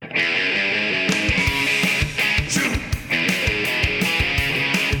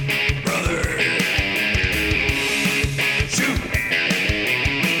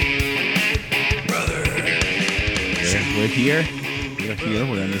here. We're here.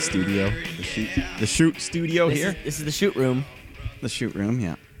 We're in the studio. The shoot studio here. This is the shoot room. The shoot room,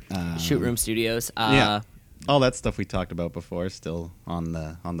 yeah. Shoot room studios. Yeah. All that stuff we talked about before is still on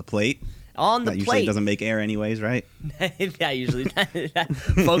the plate. On the that plate. Usually doesn't make air anyways, right? Yeah, usually.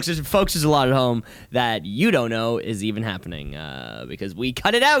 Folks, there's a lot at home that you don't know is even happening because we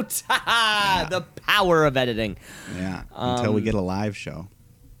cut it out. Yeah. The power of editing. Yeah, until we get a live show.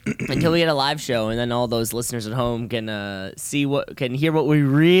 Until we get a live show, and then all those listeners at home can hear what we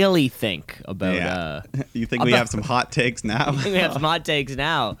really think about. Yeah. You think we have some hot takes now? We have some hot takes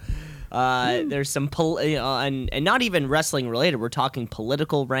now. There's some and not even wrestling related. We're talking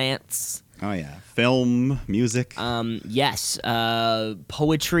political rants. Oh yeah, film, music. Yes,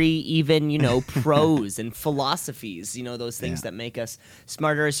 poetry, even prose and philosophies. Those things that make us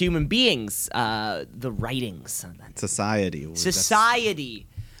smarter as human beings. The writings. Society.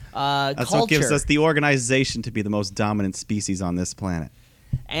 That's culture. What gives us the organization to be the most dominant species on this planet.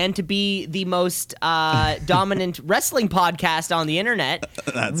 And to be the most dominant wrestling podcast on the internet.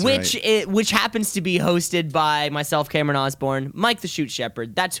 That's which happens to be hosted by myself, Cameron Osborne, Mike the Shoot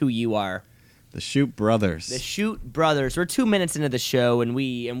Shepherd. That's who you are. The Shoot Brothers. The Shoot Brothers. We're 2 minutes into the show, and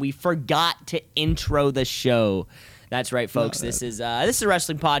we forgot to intro the show. That's right, folks. This is a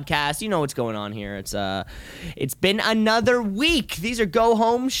wrestling podcast. You know what's going on here. It's been another week. These are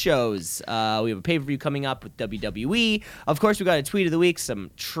go-home shows. We have a pay-per-view coming up with WWE. Of course, we've got a tweet of the week,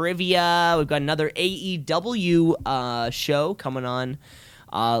 some trivia. We've got another AEW show coming on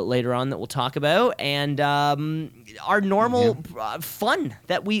later on that we'll talk about, and our normal fun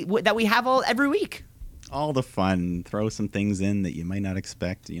that we have every week. All the fun. Throw some things in that you might not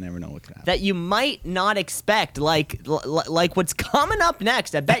expect. You never know what could happen. That you might not expect, like what's coming up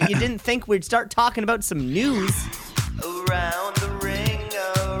next. I bet you didn't think we'd start talking about some news. Around the ring,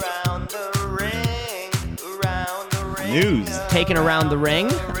 around the ring, around the ring. News. Taking around the ring.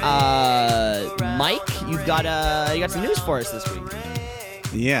 Mike, you got some news for us this week.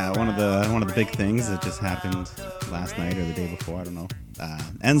 Yeah, one of the big things that just happened last night or the day before, I don't know.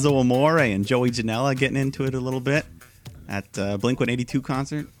 Enzo Amore and Joey Janela getting into it a little bit at Blink-182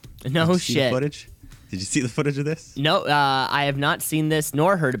 concert. No shit. The footage? Did you see the footage of this? No, I have not seen this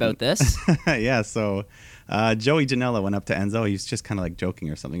nor heard about this. Yeah, so Joey Janela went up to Enzo. He was just kind of like joking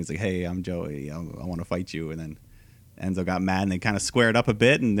or something. He's like, "Hey, I'm Joey. I want to fight you." And then Enzo got mad and they kind of squared up a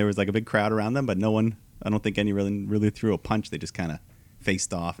bit, and there was like a big crowd around them, but no one, I don't think any really threw a punch. They just kind of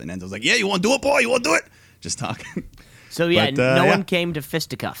faced off, and Enzo's like, "Yeah, you want to do it, boy? You want to do it?" Just talking. So yeah, no one came to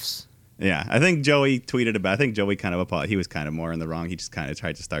fisticuffs. Yeah, I think Joey tweeted about. I think Joey kind of apologized. He was kind of more in the wrong. He just kind of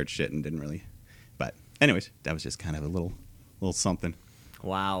tried to start shit and didn't really. But anyways, that was just kind of a little something.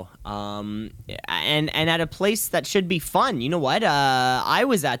 Wow. And at a place that should be fun. You know what? I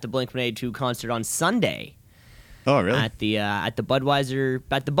was at the Blink-182 concert on Sunday. Oh really? At the Budweiser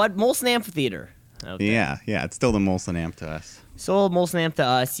Molson Amphitheater. Yeah, it's still the Molson Amp to us. Sold Molson Amp to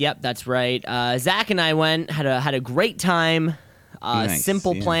us. Yep, that's right. Zach and I went, had a great time. Nice,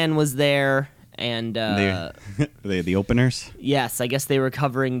 Simple Plan was there, and the openers. Yes, I guess they were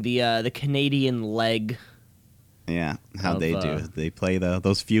covering the Canadian leg. Yeah, how'd they do? They play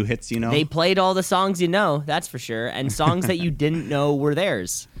those few hits, you know. They played all the songs you know, that's for sure, and songs that you didn't know were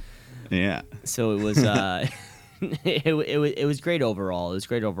theirs. Yeah. So it was. It was great overall. It was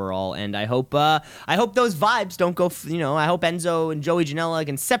great overall, and I hope those vibes don't go. I hope Enzo and Joey Janela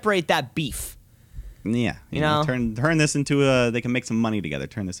can separate that beef. Yeah, you know, turn this into they can make some money together.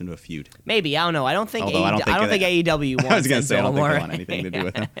 Turn this into a feud. Maybe, I don't know. I don't think I don't think AEW wants. I was gonna say I don't think they want anything to do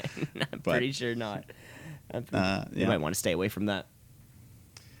with them. I'm pretty sure not. You might want to stay away from that.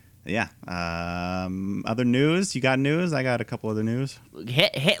 Yeah. Other news? You got news? I got a couple other news.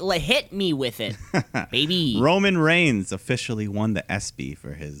 Hit me with it, baby. Roman Reigns officially won the ESPY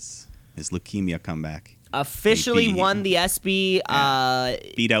for his leukemia comeback. Officially won the ESPY.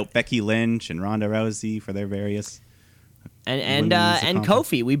 Beat out Becky Lynch and Ronda Rousey for their various. And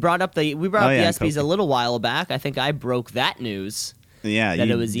Kofi. We brought up the ESPYs a little while back. I think I broke that news. Yeah, that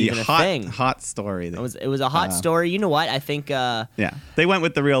it was even a thing. Hot story. It was a hot story. You know what? I think. They went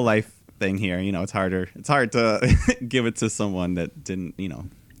with the real life thing here. You know, it's hard to give it to someone that didn't.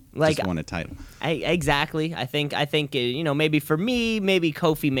 Just won a title. Exactly. I think. Maybe for me, maybe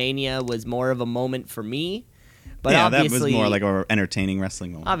Kofi Mania was more of a moment for me. But obviously, that was more like an entertaining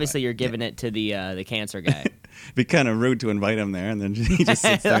wrestling moment. Obviously, you're giving it to the cancer guy. Be kind of rude to invite him there, and then he just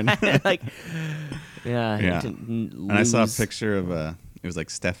sits there. Yeah. And I saw a picture of it was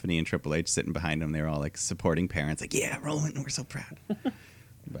like Stephanie and Triple H sitting behind him. They were all like supporting parents, like, "Yeah, Roman, we're so proud."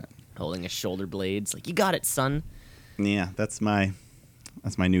 But holding his shoulder blades, like, "You got it, son." Yeah, that's my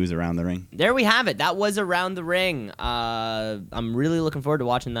That's my news around the ring. There we have it. That was Around the Ring. I'm really looking forward to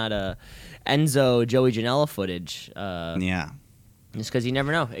watching that Enzo Joey Janela footage. Yeah. Just because you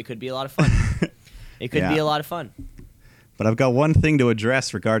never know. It could be a lot of fun. It could be a lot of fun. But I've got one thing to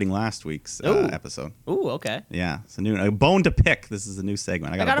address regarding last week's episode. Ooh, okay. Yeah. It's a bone to pick. This is a new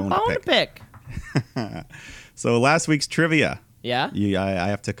segment. I got a bone to pick. So last week's trivia. Yeah? I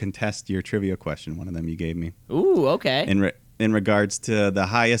have to contest your trivia question, one of them you gave me. Ooh, okay. In regards to the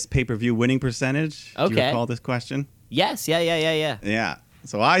highest pay-per-view winning percentage. Okay. Do you recall this question? Yes. Yeah. Yeah.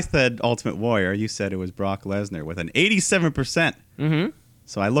 So I said Ultimate Warrior. You said it was Brock Lesnar with an 87%. Mm-hmm.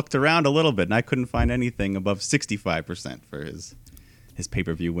 So I looked around a little bit, and I couldn't find anything above 65% for his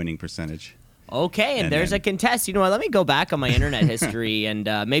pay-per-view winning percentage. Okay, and there's a contest. You know what? Let me go back on my internet history, and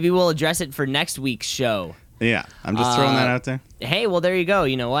maybe we'll address it for next week's show. Yeah, I'm just throwing that out there. Hey, well, there you go.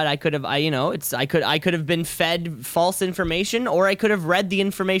 You know what? I could have been fed false information, or I could have read the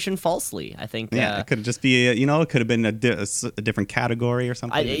information falsely. I think. Yeah, it could just be, it could have been a different category or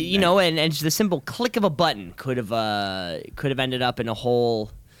something. And the simple click of a button could have ended up in a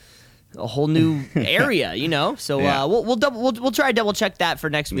whole new area. So yeah. we'll try to double check that for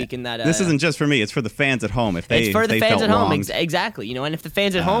next week. In that this isn't just for me; it's for the fans at home. It's for the fans at home, wronged. exactly. And if the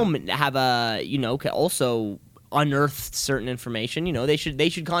fans at home have can also unearth certain information, they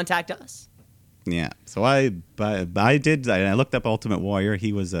should contact us. Yeah. So I looked up Ultimate Warrior.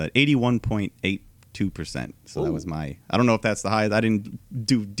 He was at 81.82%. So that was my. I don't know if that's the highest. I didn't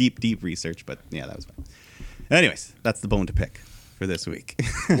do deep research, but yeah, that was fine. Anyways, that's the bone to pick for this week.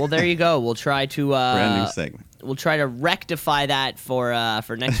 Well, there you go. We'll try to brand new segment. We'll try to rectify that for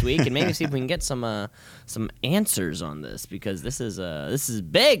next week, and maybe see if we can get some answers on this, because this is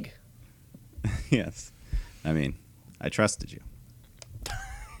big. Yes, I mean, I trusted you.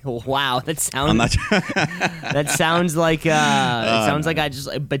 Wow, that sounds. That sounds like I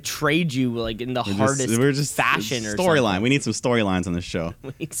just betrayed you, in the hardest fashion or storyline. something. We need some storylines on this show.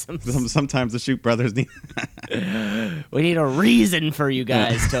 We need Sometimes the Shoot Brothers need. We need a reason for you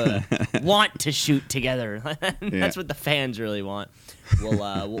guys to want to shoot together. That's what the fans really want.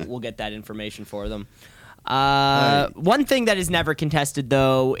 We'll get that information for them. One thing that is never contested,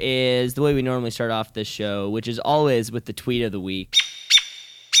 though, is the way we normally start off this show, which is always with the tweet of the week.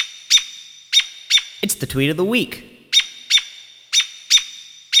 It's the tweet of the week.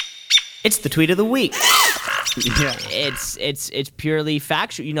 It's the tweet of the week. Yeah. It's purely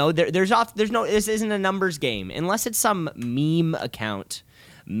factual. This isn't a numbers game unless it's some meme account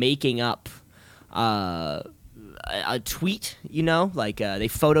making up a tweet. They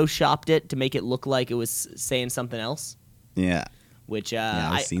photoshopped it to make it look like it was saying something else. Yeah. Which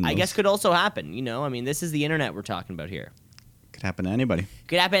I guess could also happen. This is the internet we're talking about here. Could happen to anybody. It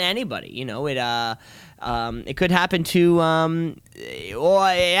could happen to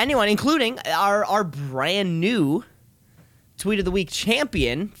anyone, including our brand new Tweet of the Week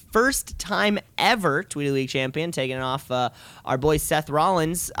champion, first time ever Tweet of the Week champion, taking it off our boy Seth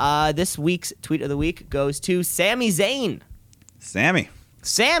Rollins. This week's Tweet of the Week goes to Sami Zayn.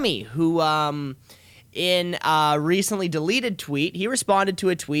 Sammy, who in a recently deleted tweet, he responded to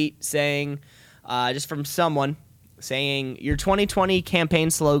a tweet saying, just from someone, saying, your 2020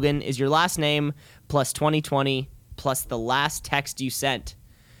 campaign slogan is your last name plus 2020 plus the last text you sent.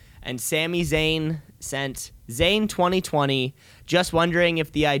 And Sami Zayn sent, Zayn 2020, just wondering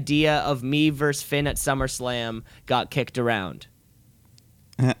if the idea of me versus Finn at SummerSlam got kicked around.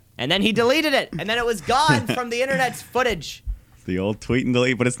 And then he deleted it, and then it was gone from the internet's footage. The old tweet and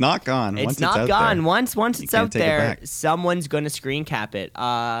delete, but it's not gone. It's not gone. Once it's out there, someone's going to screen cap it.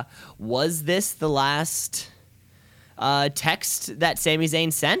 Was this the last text that Sami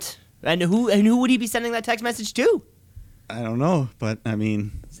Zayn sent? And who would he be sending that text message to? I don't know, but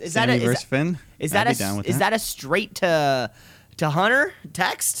Sami versus Finn. Is that a straight to Hunter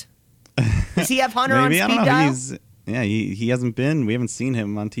text? Does he have Hunter on speed dial? He hasn't been. We haven't seen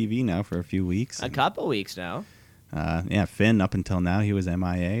him on TV now for a few weeks. A couple weeks now. Finn up until now he was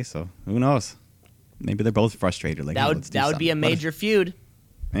MIA, so who knows? Maybe they're both frustrated. That would be a major feud.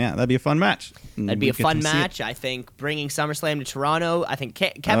 Yeah, that'd be a fun match. That'd be a fun match. I think bringing SummerSlam to Toronto. I think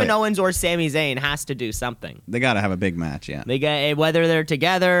Kevin Owens or Sami Zayn has to do something. They got to have a big match. Yeah. They got whether they're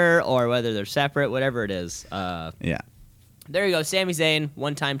together or whether they're separate, whatever it is. Yeah. There you go, Sami Zayn,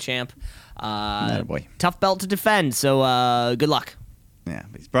 one-time champ. Boy. Tough belt to defend. So good luck. Yeah,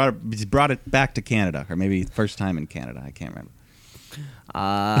 he's brought it back to Canada, or maybe first time in Canada. I can't remember.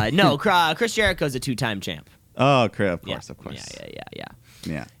 No, Chris Jericho's a two-time champ. Oh, of course.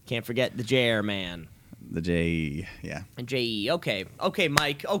 Yeah. Can't forget the JR man. The J, yeah. And JE. Okay,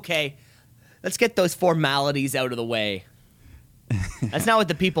 Mike. Okay, let's get those formalities out of the way. That's not what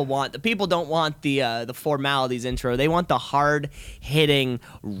the people want. The people don't want the formalities intro. They want the hard-hitting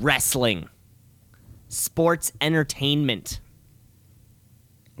wrestling. Sports entertainment.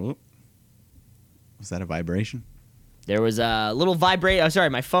 Oop. Was that a vibration? There was a little vibrate. Oh, sorry,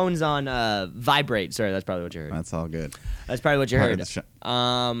 my phone's on vibrate. Sorry, that's probably what you heard. That's all good. That's probably what you heard.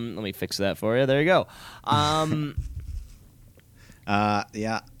 Let me fix that for you. There you go.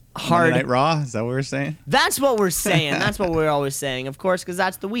 Yeah. Hard Monday Night Raw. Is that what we're saying? That's what we're saying. That's what we're always saying, of course, because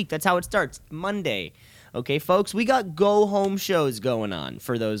that's the week. That's how it starts. Monday. Okay, folks, we got go-home shows going on.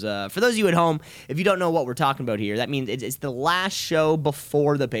 For those of you at home, if you don't know what we're talking about here, that means it's the last show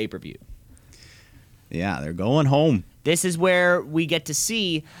before the pay-per-view. Yeah, they're going home. This is where we get to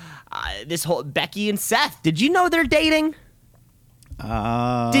see this whole Becky and Seth. Did you know they're dating?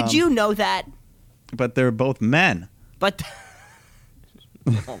 Did you know that? But they're both men. But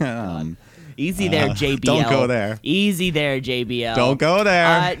oh my God. Easy there, JBL. Don't go there. Easy there, JBL. Don't go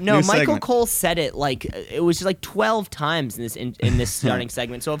there. No, New Michael segment. Cole said it like it was like 12 times in this starting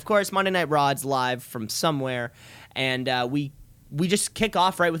segment. So of course, Monday Night Raw's live from somewhere, and we just kick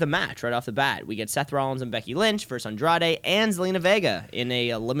off right with a match right off the bat. We get Seth Rollins and Becky Lynch versus Andrade and Zelina Vega in a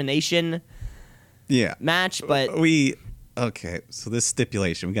elimination match. But okay, so this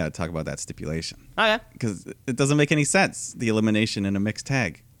stipulation, we got to talk about that stipulation. Okay. Because it doesn't make any sense, the elimination in a mixed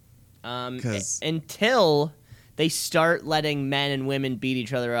tag. Until they start letting men and women beat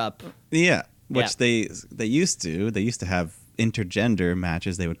each other up. Yeah, which they used to. They used to have intergender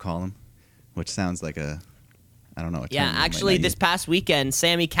matches, they would call them, which sounds like a term actually, this past weekend,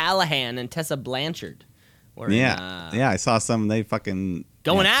 Sami Callihan and Tessa Blanchard were I saw some. They fucking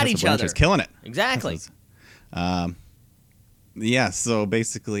going at Tessa each Blanchard's other, killing it. Exactly. So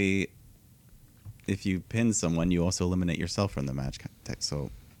basically, if you pin someone, you also eliminate yourself from the match.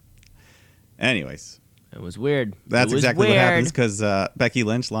 So, anyways, it was weird. That's exactly what happens because Becky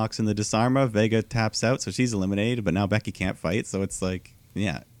Lynch locks in the disarmer. Vega taps out, so she's eliminated. But now Becky can't fight, so it's like,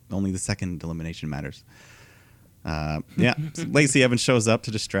 only the second elimination matters. Lacey Evans shows up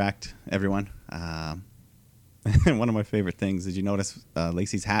to distract everyone. One of my favorite things, did you notice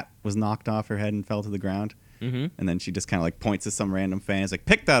Lacey's hat was knocked off her head and fell to the ground? Mm-hmm. And then she just kind of like points to some random fans, like,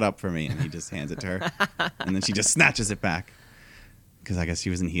 pick that up for me. And he just hands it to her. And then she just snatches it back. Because I guess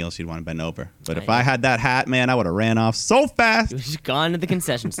she was in heels, she'd want to bend over. But if I had that hat, man, I would have ran off so fast. It was just gone to the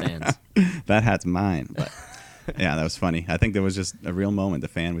concession stands. That hat's mine. But yeah, that was funny. I think there was just a real moment. The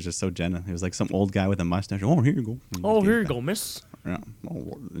fan was just so genuine. It was like some old guy with a mustache. Oh, here you go. Oh, here you go, miss. Yeah.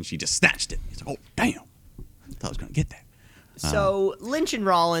 And she just snatched it. He's like, oh, damn. I thought I was going to get that. So Lynch and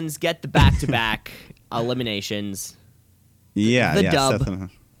Rollins get the back-to-back eliminations. The dub.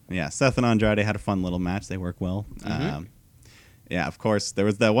 Seth and Andrade had a fun little match. They work well. Mm-hmm. Of course, there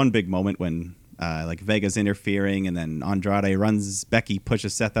was that one big moment when Vega's interfering, and then Andrade runs Becky,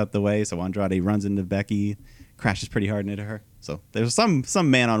 pushes Seth out the way, so Andrade runs into Becky, crashes pretty hard into her. So there's some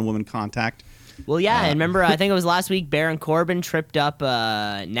man-on-woman contact. Well, and remember, I think it was last week, Baron Corbin tripped up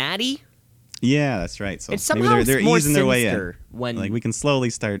Natty. Yeah, that's right. So it's somehow maybe they're more easing their way in. When we can slowly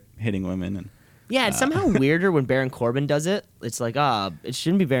start hitting women. And it's somehow weirder when Baron Corbin does it. It's like, it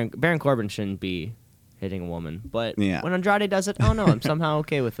shouldn't be Baron Corbin shouldn't be hitting a woman. But when Andrade does it, oh no, I'm somehow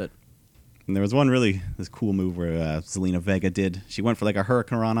okay with it. And there was this cool move where Zelina Vega did. She went for like a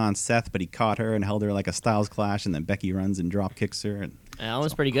Hurricane Rana on Seth, but he caught her and held her like a Styles Clash, and then Becky runs and drop kicks her. And that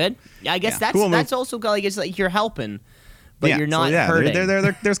was pretty good. Yeah, I guess that's also like, it's like you're helping, but you're not so hurting.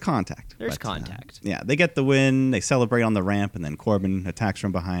 There's contact. There's contact. They get the win. They celebrate on the ramp, and then Corbin attacks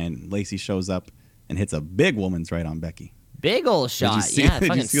from behind. Lacey shows up and hits a big woman's right on Becky. Big ol' shot. Did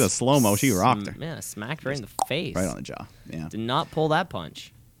you see the slow-mo? She rocked her. Yeah, smacked right in the face. Right on the jaw. Yeah. Did not pull that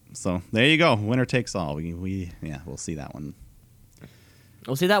punch. So there you go. Winner takes all. We'll see that one.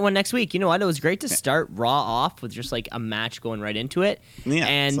 We'll see that one next week. You know what? It was great to start Raw off with just like a match going right into it. Yeah,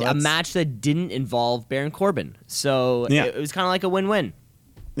 and a match that didn't involve Baron Corbin. So it was kind of like a win-win.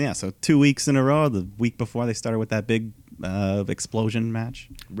 Yeah, so 2 weeks in a row. The week before they started with that big explosion match.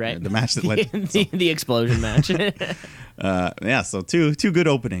 Right. The match that led the explosion match. So two good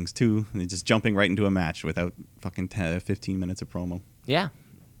openings. Just jumping right into a match without fucking 15 minutes of promo. Yeah.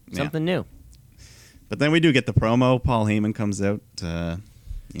 Something new. But then we do get the promo. Paul Heyman comes out.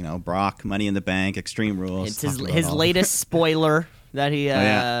 Brock, Money in the Bank, Extreme Rules. It's his latest spoiler that he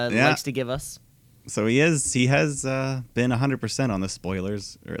likes to give us. So he has been 100% on the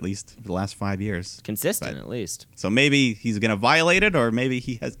spoilers, or at least for the last 5 years. Consistent, at least. So maybe he's going to violate it, or maybe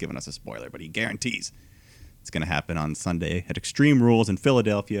he has given us a spoiler, but he guarantees it's going to happen on Sunday at Extreme Rules in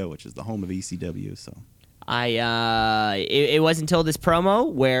Philadelphia, which is the home of ECW. So It wasn't until this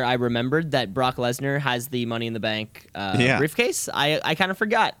promo where I remembered that Brock Lesnar has the Money in the Bank briefcase. I kind of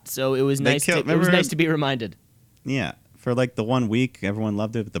forgot, so it was nice. It was nice to be reminded. Yeah, for like the 1 week, everyone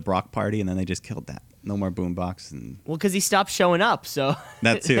loved it with the Brock party, and then they just killed that. No more boombox. And well, because he stopped showing up, so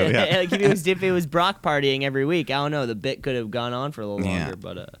that too. Yeah, like if it was Brock partying every week, I don't know. The bit could have gone on for a little longer,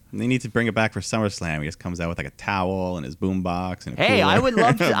 but they need to bring it back for SummerSlam. He just comes out with like a towel and his boombox and hey, I would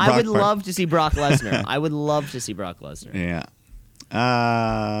love to. I would love to see Brock Lesnar. I would love to see Brock Lesnar. Yeah.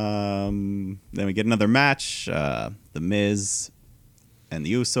 Then we get another match: The Miz and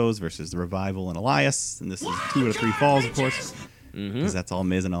the Usos versus the Revival and Elias, and this is 2 out of 3 falls, of course, because that's all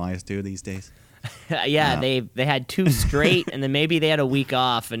Miz and Elias do these days. Yeah, they had 2 straight, and then maybe they had a week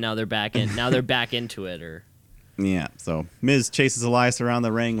off, and now they're back in. Now they're back into it, or yeah. So Miz chases Elias around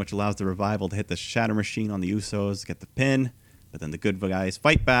the ring, which allows the Revival to hit the Shatter Machine on the Usos, get the pin. But then the good guys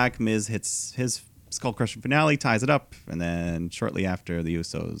fight back. Miz hits his Skull Crusher finale, ties it up, and then shortly after, the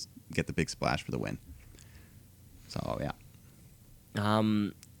Usos get the big splash for the win. So yeah.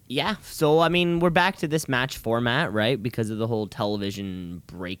 Yeah, so I mean, we're back to this match format, right? Because of the whole television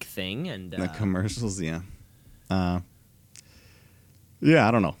break thing and the commercials, yeah. Yeah,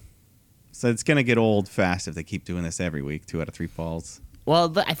 I don't know. So it's gonna get old fast if they keep doing this every week. 2 out of 3 falls.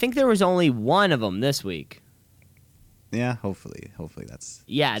 Well, I think there was only one of them this week. Yeah, hopefully that's.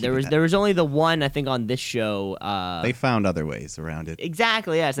 Yeah, there was only the one I think on this show. They found other ways around it.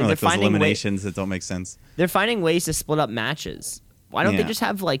 Exactly. Yeah, it's like they're those finding eliminations that don't make sense. They're finding ways to split up matches. Why don't they just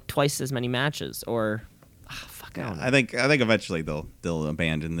have like twice as many matches? Or fuck, I don't know. I think eventually they'll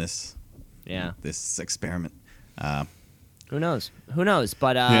abandon this. Yeah. This experiment. Who knows?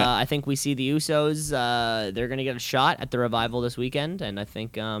 But I think we see the Usos. They're gonna get a shot at the Revival this weekend, and I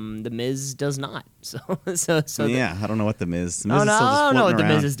think the Miz does not. So yeah, I don't know what the Miz. I don't know what the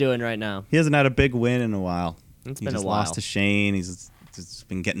Miz is doing right now. He hasn't had a big win in a while. It's been a while. He just lost to Shane. He's just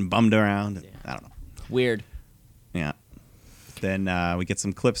been getting bummed around. Yeah. I don't know. Weird. Yeah. Then we get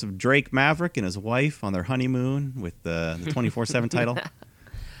some clips of Drake Maverick and his wife on their honeymoon with the 24/7 title.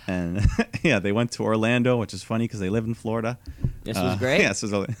 And yeah, they went to Orlando, which is funny because they live in Florida. This was great. Yeah, this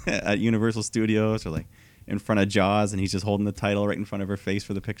was at Universal Studios, or like in front of Jaws, and he's just holding the title right in front of her face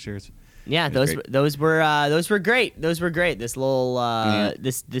for the pictures. Yeah, those were great. Those were great. This little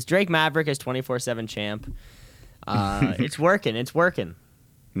this Drake Maverick is 24/7 champ. It's working. It's working.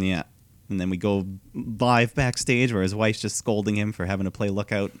 Yeah. And then we go live backstage where his wife's just scolding him for having to play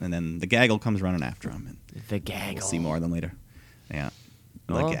lookout, and then the Gaggle comes running after him. And the Gaggle. We'll see more of them later. Yeah.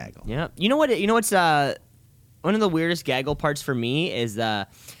 The Gaggle. Yeah. You know what's one of the weirdest Gaggle parts for me is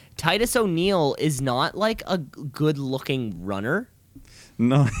Titus O'Neil is not like a good-looking runner.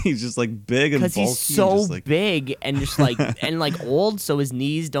 No, he's just like big and bulky. Because he's so big and just like and like old, so his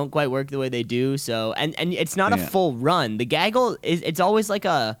knees don't quite work the way they do. So and it's not a full run. The Gaggle it's always like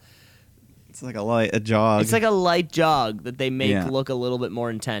a. It's like a jog. It's like a light jog that they make look a little bit more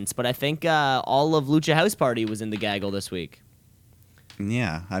intense. But I think all of Lucha House Party was in the Gaggle this week.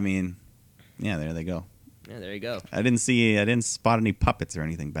 Yeah, I mean, yeah, there they go. Yeah, there you go. I didn't spot any puppets or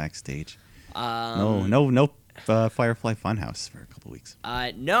anything backstage. No Firefly Funhouse for a couple weeks.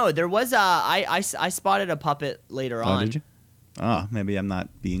 No, there was I spotted a puppet later on. Oh, did you? Oh, maybe I'm not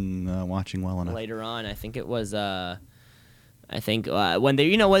being watching well enough. Later on, I think it was when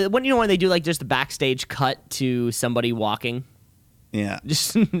they when they do like just the backstage cut to somebody walking. Yeah.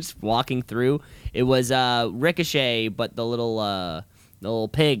 Just walking through. It was Ricochet, but the little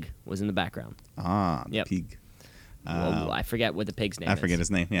pig was in the background. Ah, the pig. I forget what the pig's name is. I forget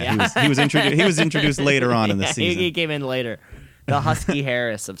his name. Yeah, he was introduced. He was introduced later on in the season. He came in later. The Husky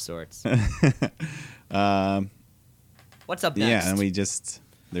Harris of sorts. What's up next? Yeah, and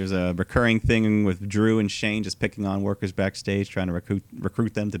there's a recurring thing with Drew and Shane just picking on workers backstage, trying to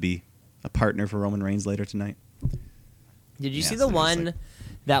recruit them to be a partner for Roman Reigns later tonight. Did you see the one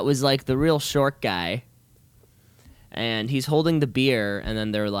that was like the real short guy? And he's holding the beer, and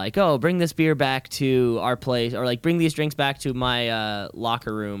then they're like, "Oh, bring this beer back to our place, or like bring these drinks back to my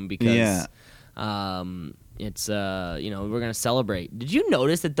locker room because it's we're gonna celebrate." Did you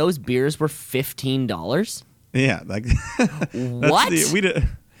notice that those beers were $15? Yeah, like what?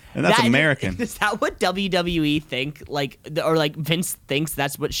 And that's American. Is that what WWE think? Or Vince thinks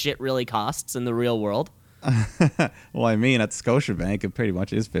that's what shit really costs in the real world? Well, I mean, at Scotiabank, it pretty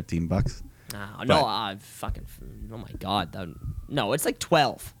much is $15. Oh my god, no, it's like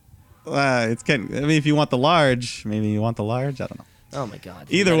 12. It's getting. I mean, if you want the large, maybe you want the large. I don't know. Oh my god.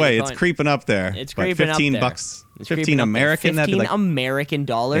 Either way, it's creeping up there. It's creeping up there. $15. It's 15 American. $15 American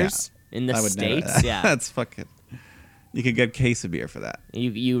dollars in the States. Yeah, that's fucking. You could get a case of beer for that.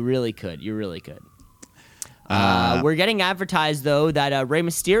 You really could. You really could. We're getting advertised, though, that Rey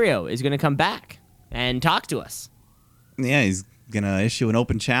Mysterio is going to come back and talk to us. Yeah, he's going to issue an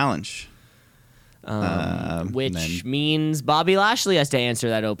open challenge. Which means Bobby Lashley has to answer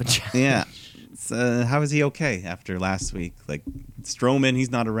that open challenge. Yeah. How is he okay after last week? Like, Strowman,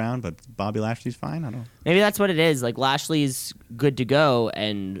 he's not around, but Bobby Lashley's fine? I don't know. Maybe that's what it is. Like, Lashley's good to go,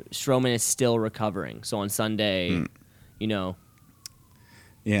 and Strowman is still recovering. So on Sunday, you know.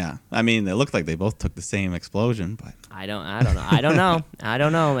 Yeah. I mean, it looked like they both took the same explosion, but I don't know. I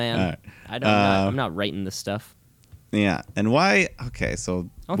don't know, man. Right. I'm not writing this stuff. Yeah. And why? Okay, so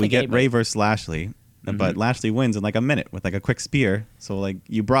we get Ray versus Lashley. But Lashley wins in like a minute with like a quick spear. So like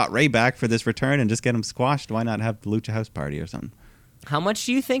you brought Ray back for this return and just get him squashed. Why not have the Lucha House Party or something? How much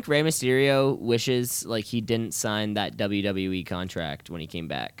do you think Rey Mysterio wishes like he didn't sign that WWE contract when he came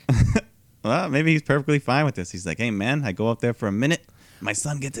back? Well, maybe he's perfectly fine with this. He's like, hey man, I go up there for a minute. My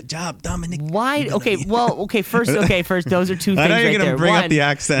son gets a job, Dominic. Why? First, those are two things. I know you're right gonna there. bring One, up the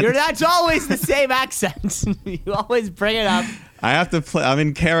accent. That's always the same accent. You always bring it up. I have to play. I'm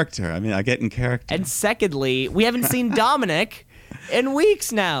in character. I mean, I get in character. And secondly, we haven't seen Dominic in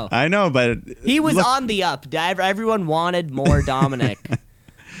weeks now. I know, but he was on the up. Everyone wanted more Dominic.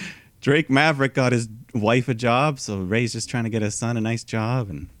 Drake Maverick got his wife a job, so Ray's just trying to get his son a nice job,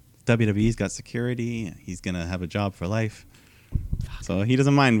 and WWE's got security. He's gonna have a job for life. So he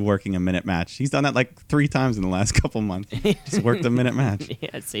doesn't mind working a minute match. He's done that like 3 times in the last couple months. Just worked a minute match. Yeah,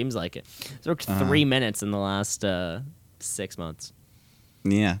 it seems like it. He's worked 3 minutes in the last 6 months.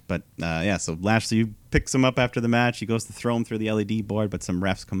 Yeah, but so Lashley picks him up after the match. He goes to throw him through the LED board, but some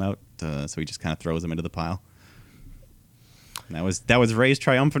refs come out, so he just kind of throws him into the pile. And that was Ray's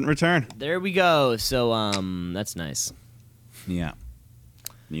triumphant return. There we go. So that's nice. Yeah.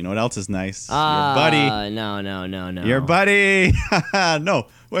 You know what else is nice? Your buddy. No. Your buddy. No,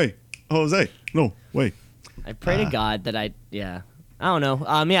 wait. Jose. No, wait. I pray to God that I don't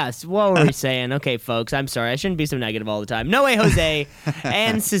know. Yes, what were we saying? Okay, folks, I'm sorry. I shouldn't be so negative all the time. No Way Jose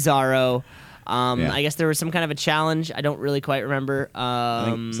and Cesaro. I guess there was some kind of a challenge. I don't really quite remember. I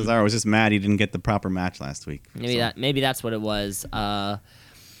think Cesaro was just mad he didn't get the proper match last week. Maybe that's what it was. But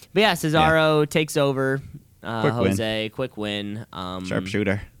yeah, Cesaro takes over. Jose, quick win.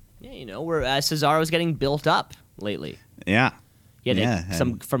 Sharpshooter. Yeah, where Cesaro's getting built up lately. Yeah. He had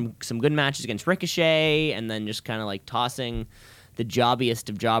some good matches against Ricochet, and then just kind of like tossing the jobbiest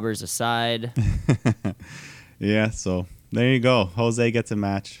of jobbers aside. Yeah, so there you go. Jose gets a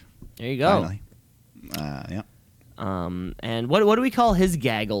match. There you go. Finally. Yeah. And what do we call his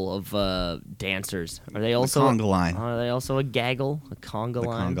gaggle of dancers? Are they also the conga line? Are they also a gaggle? A conga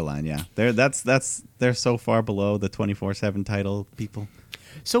line? The conga line, yeah. They're so far below the 24/7 title people.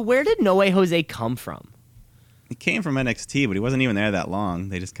 So where did No Way Jose come from? He came from NXT, but he wasn't even there that long.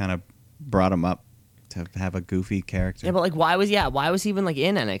 They just kind of brought him up to have a goofy character. Yeah, but like why was he even like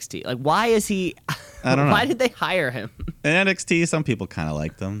in NXT? Like why is he I don't know. Why did they hire him? In NXT, some people kind of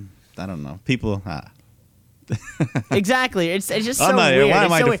liked him. I don't know. People Exactly. It's just so not weird. Here. Why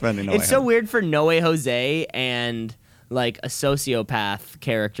am it's I so defending No It's Way so Jose? weird for No Way Jose and like a sociopath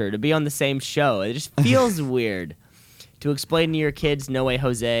character to be on the same show. It just feels weird to explain to your kids No Way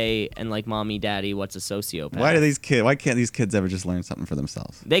Jose and like mommy, daddy, what's a sociopath. Why can't these kids ever just learn something for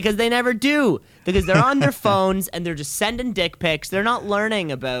themselves? Because they never do. Because they're on their phones and they're just sending dick pics. They're not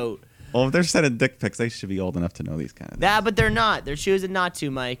learning about. Well, if they're sending dick pics, they should be old enough to know these kind of things. Yeah, but they're not. They're choosing not to,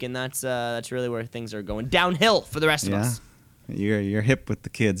 Mike, and that's really where things are going downhill for the rest of us. You're hip with the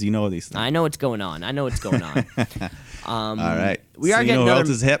kids. You know these things. I know what's going on. All right. We are so getting who else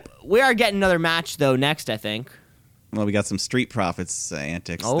is hip? We are getting another match though next, I think. Well, we got some Street Profits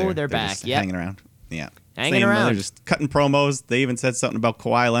antics. Oh, they're back. Just Yep. hanging around. Yeah, Hanging around. They're just cutting promos. They even said something about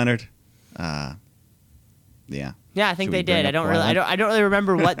Kawhi Leonard. Yeah. Yeah, I think Should they we bring did. up I Kawhi? don't really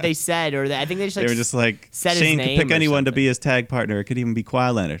remember what they said, or I think they just like They were just like said his Shane name could pick or anyone to something. be his tag partner. It could even be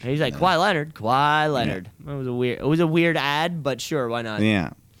Kawhi Leonard. And he's like Kawhi Leonard. It was a weird ad, but sure, why not? Yeah.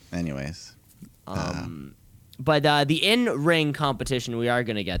 Anyways. But the in-ring competition we are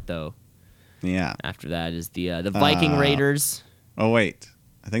gonna get though. Yeah. After that is the Viking Raiders. Oh wait,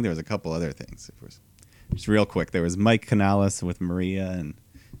 I think there was a couple other things. Just real quick, there was Mike Canales with Maria, and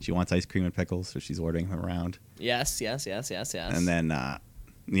she wants ice cream and pickles, so she's ordering him around. Yes. And then,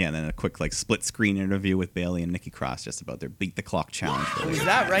 then a quick like split screen interview with Bailey and Nikki Cross just about their beat the clock challenge. Is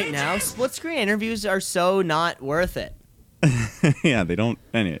that right now? Split screen interviews are so not worth it. Yeah, they don't.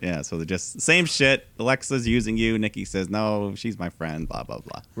 Anyway, yeah, so they're just same shit. Alexa's using you. Nikki says no, she's my friend. Blah blah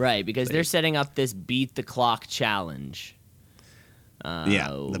blah. Right, because they're setting up this beat the clock challenge.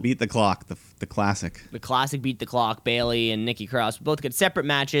 The beat the clock, the classic. The classic beat the clock. Bailey and Nikki Cross both get separate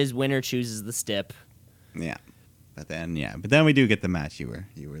matches. Winner chooses the stip. Yeah. But then we do get the match you were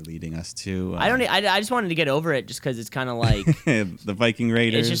leading us to. I just wanted to get over it just because it's kind of like the Viking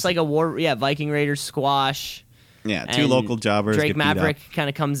Raiders. It's just like a war. Yeah, Viking Raiders squash. Yeah, two local jobbers. Drake get beat Maverick up. kind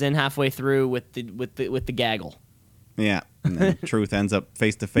of comes in halfway through with the gaggle. Yeah, and then Truth ends up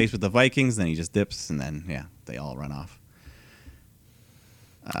face to face with the Vikings. Then he just dips, and then they all run off.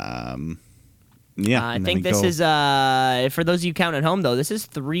 I think this is for those of you counting at home though. This is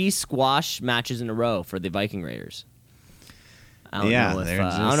 3 squash matches in a row for the Viking Raiders. I don't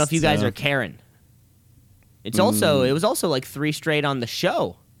know if you guys are caring. It was also like 3 straight on the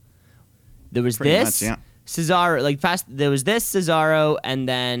show. There was this Cesaro, there was this Cesaro, and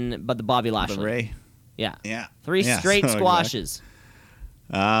then the Bobby Lashley. The Ray. Yeah. 3 straight squashes.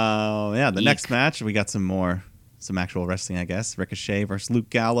 The next match we got some actual wrestling, I guess. Ricochet versus Luke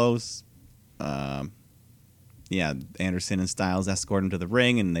Gallows. Anderson and Styles escort him to the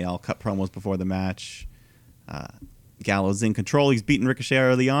ring, and they all cut promos before the match. Gallows in control. He's beating Ricochet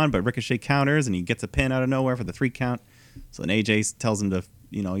early on, but Ricochet counters, and he gets a pin out of nowhere for the 3 count. So then AJ tells him to,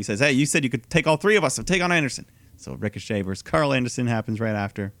 he says, hey, you said you could take all 3 of us, so take on Anderson. So Ricochet versus Carl Anderson happens right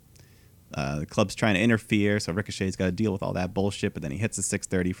after. The club's trying to interfere, so Ricochet's got to deal with all that bullshit, but then he hits the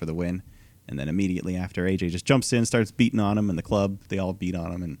 630 for the win. And then immediately after, AJ just jumps in, starts beating on him, and the club, they all beat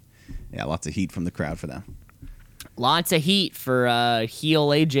on him, and lots of heat from the crowd for them. Lots of heat for heel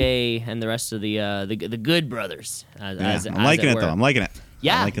AJ and the rest of the Good Brothers. I'm liking it, though. I'm liking it.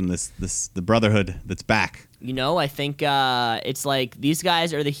 Yeah. I'm liking the brotherhood that's back. I think it's like these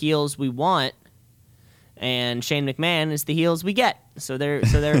guys are the heels we want, and Shane McMahon is the heels we get. So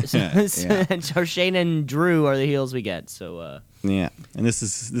so Shane and Drew are the heels we get. So and this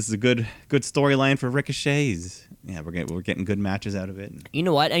is a good storyline for Ricochet. We're getting good matches out of it. You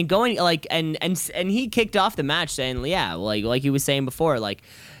know what? And going and he kicked off the match saying, like he was saying before, like,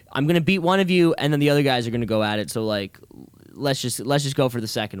 I'm gonna beat one of you, and then the other guys are gonna go at it. So like, let's just go for the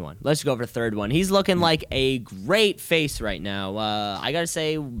second one. Let's go for the third one. He's looking like a great face right now. I gotta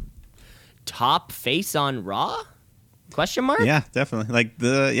say, top face on Raw? Question mark? Yeah, definitely.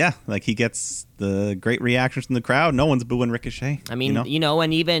 Like he gets the great reactions from the crowd. No one's booing Ricochet. I mean,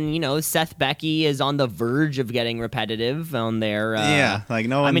 and even Seth Becky is on the verge of getting repetitive on their. No.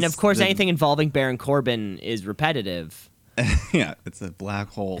 I mean, of course, anything involving Baron Corbin is repetitive. It's a black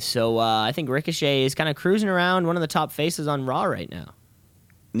hole. So I think Ricochet is kind of cruising around one of the top faces on Raw right now.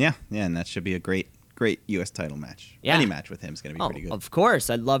 Yeah, and that should be a great U.S. title match. Yeah. Any match with him is going to be pretty good. Of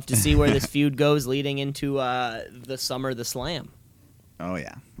course. I'd love to see where this feud goes leading into the Summer of the Slam. Oh,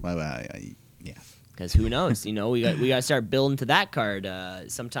 yeah. Well, yeah. Because who knows? We got to start building to that card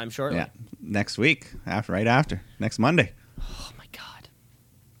sometime shortly. Yeah, next week, right after. Next Monday. Oh, my God.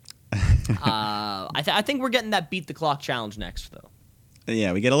 I think we're getting that Beat the Clock challenge next, though.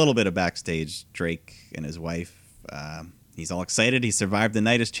 Yeah, we get a little bit of backstage. Drake and his wife. He's all excited. He survived the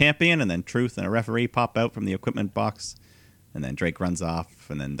night as champion, and then Truth and a referee pop out from the equipment box, and then Drake runs off,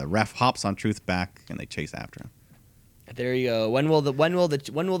 and then the ref hops on Truth back, and they chase after him. There you go. When will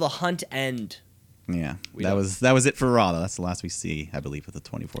the hunt end? Yeah, that was it for Raw. Though. That's the last we see, I believe, with the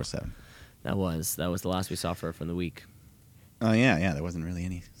 24/7. That was the last we saw from the week. Oh yeah. There wasn't really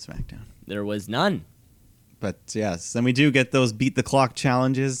any SmackDown. There was none. But yes, then we do get those Beat the Clock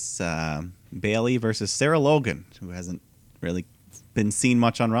challenges. Bayley versus Sarah Logan, who hasn't really been seen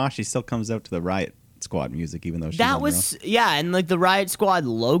much on Raw. She still comes out to the Riot Squad music, even though she's on Raw. And like the Riot Squad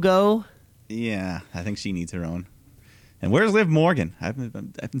logo. Yeah, I think she needs her own. And where's Liv Morgan? I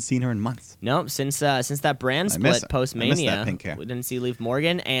haven't seen her in months. Nope, since that brand split post Mania, we didn't see Liv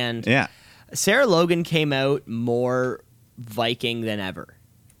Morgan, and Sarah Logan came out more Viking than ever.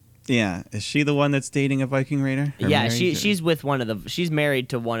 Yeah, is she the one that's dating a Viking Raider? She's married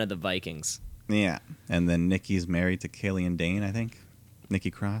to one of the Vikings. Yeah, and then Nikki's married to Killian Dane, I think.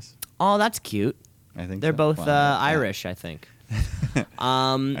 Nikki Cross. Oh, that's cute. I think they're both Irish, I think.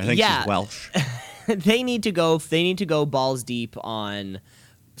 I think she's Welsh. They need to go balls deep on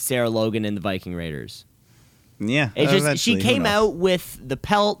Sarah Logan and the Viking Raiders. Yeah, she came out with the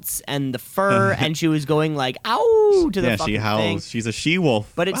pelts and the fur, and she was going like "ow" to the fucking she howls. thing. She's a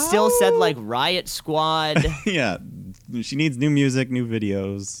she-wolf, but it still said like Riot Squad. Yeah, she needs new music, new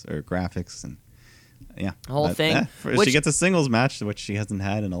videos or graphics, and the whole thing. She gets a singles match, which she hasn't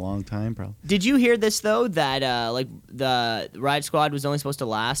had in a long time, probably. Did you hear this though? That like the Riot Squad was only supposed to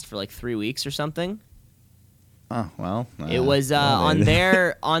last for like 3 weeks or something. Oh well, it was on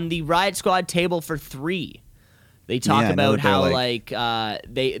the Riot Squad table for 3. They talk about how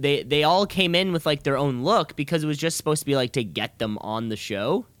they all came in with like their own look because it was just supposed to be like to get them on the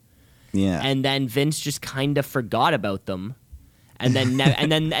show. Yeah. And then Vince just kind of forgot about them. and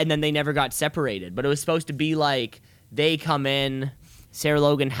then they never got separated. But it was supposed to be like they come in, Sarah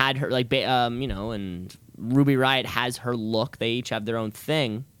Logan had her and Ruby Riott has her look. They each have their own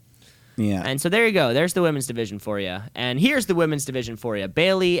thing. Yeah. And so there you go. There's the women's division for you. And here's the women's division for you.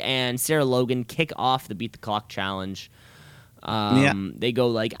 Bayley and Sarah Logan kick off the Beat the Clock challenge. They go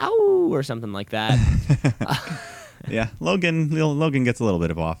like, ow, or something like that. Yeah, Logan gets a little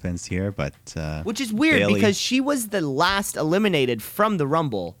bit of offense here, but which is weird Bayley, because she was the last eliminated from the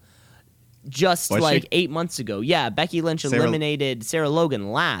Rumble just was like she? 8 months ago. Yeah, Becky Lynch eliminated Sarah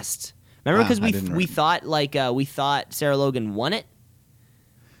Logan last. Remember, because we thought Sarah Logan won it.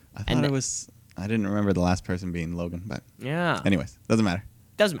 I thought it was. I didn't remember the last person being Logan, but yeah. Anyways, doesn't matter.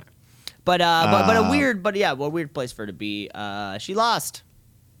 Doesn't matter. But a weird place for her to be. She lost.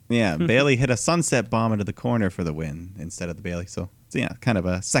 Yeah, Bayley hit a sunset bomb into the corner for the win instead of the Bayley. So yeah, kind of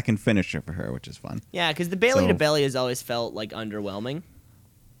a second finisher for her, which is fun. Yeah, because the Bayley to Bayley has always felt like underwhelming.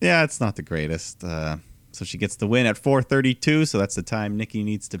 Yeah, it's not the greatest. So she gets the win at 4:32. So that's the time Nikki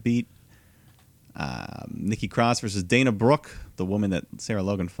needs to beat. Nikki Cross versus Dana Brooke, the woman that Sarah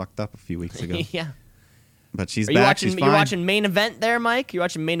Logan fucked up a few weeks ago. Yeah. But she's back. She's fine. You watching main event there, Mike? You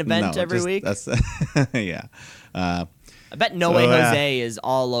watching main event every week? That's yeah. I bet No Way Jose is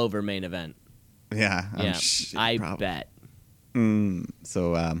all over main event. Yeah. I bet.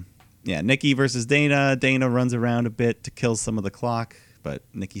 Nikki versus Dana. Dana runs around a bit to kill some of the clock, but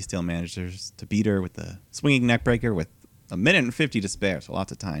Nikki still manages to beat her with the swinging neck breaker with 1:50 to spare, so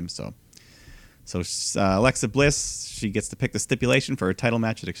lots of time. So Alexa Bliss, she gets to pick the stipulation for her title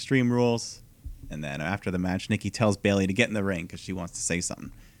match at Extreme Rules. And then after the match, Nikki tells Bayley to get in the ring because she wants to say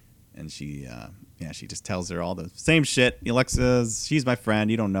something. And she just tells her all the same shit. Alexa's, she's my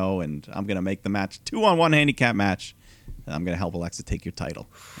friend, you don't know, and I'm going to make the match 2-on-1 handicap match. And I'm going to help Alexa take your title.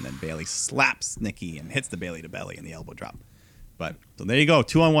 And then Bayley slaps Nikki and hits the Bayley to belly in the elbow drop. But so there you go,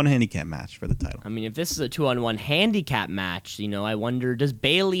 2-on-1 handicap match for the title. I mean, if this is a 2-on-1 handicap match, I wonder, does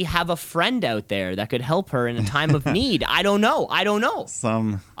Bayley have a friend out there that could help her in a time of need? I don't know. I'm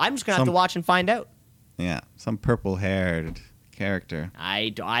just gonna have to watch and find out. Yeah, some purple-haired character.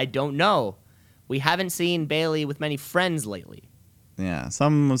 I don't know. We haven't seen Bayley with many friends lately. Yeah,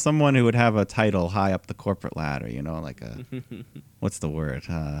 someone who would have a title high up the corporate ladder. Like a what's the word?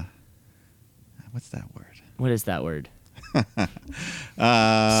 What's that word? What is that word? So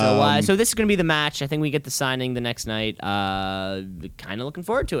this is going to be the match. I think we get the signing the next night. Kind of looking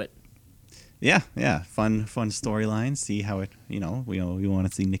forward to it. Yeah. Fun storyline. See how it, we want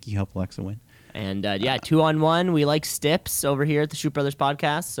to see Nikki help Alexa win. And 2-on-1. We like stips over here at the Shoot Brothers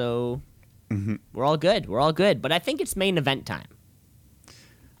podcast. So we're all good. But I think it's main event time.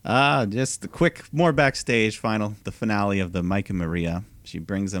 Just a quick, more backstage the finale of the Mike and Maria. She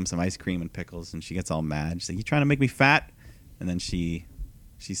brings them some ice cream and pickles, and she gets all mad. She's like, "You trying to make me fat?" And then she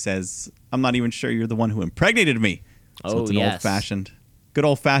says, "I'm not even sure you're the one who impregnated me." So it's an good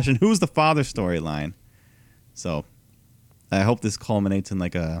old-fashioned who's the father storyline. So I hope this culminates in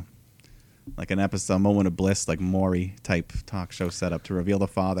like an episode, Moment of Bliss, like Maury type talk show setup to reveal the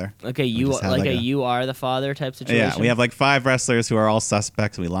father. Okay, you are the father type situation. Yeah, we have like 5 wrestlers who are all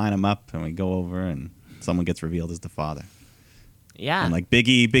suspects. We line them up and we go over, and someone gets revealed as the father. Yeah. And like Big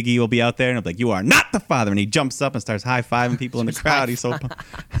E will be out there and he'll be like, "You are not the father." And he jumps up and starts high-fiving people in the crowd. He's so pumped.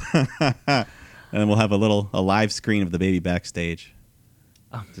 And then we'll have a live screen of the baby backstage.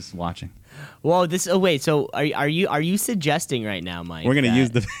 Just watching. Whoa, so are you suggesting right now, Mike? We're going to use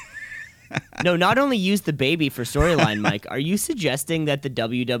the No, not only use the baby for storyline, Mike. Are you suggesting that the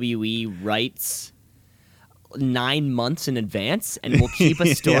WWE writes 9 months in advance and will keep a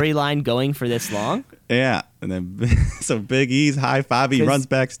storyline going for this long? Yeah, and then so Big E's high-five. He runs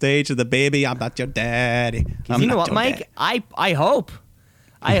backstage to the baby. "I'm not your daddy." You know what, Mike? I hope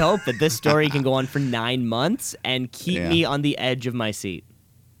that this story can go on for 9 months and keep me on the edge of my seat.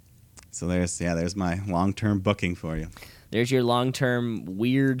 So there's my long-term booking for you. There's your long-term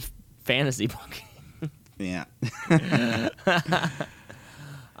weird fantasy booking. Yeah.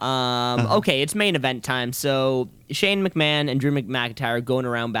 Okay, it's main event time. So Shane McMahon and Drew McIntyre are going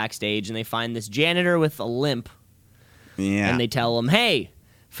around backstage, and they find this janitor with a limp. Yeah. And they tell him, "Hey,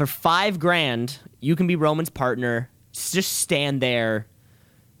 for $5,000, you can be Roman's partner. Just stand there.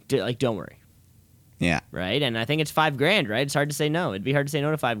 Don't worry." Yeah. Right? And I think it's $5,000, right? It's hard to say no. It'd be hard to say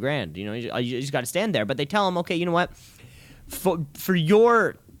no to $5,000. You just got to stand there. But they tell him, "Okay, you know what?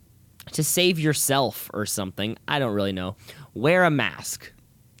 To save yourself or something, I don't really know, wear a mask."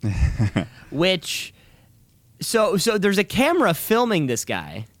 So there's a camera filming this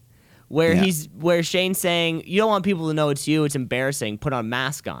guy where Shane's saying, "You don't want people to know it's you, it's embarrassing, put a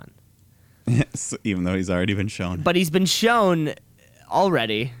mask on." Yes, even though he's already been shown. But he's been shown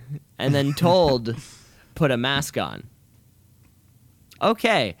already and then told put a mask on.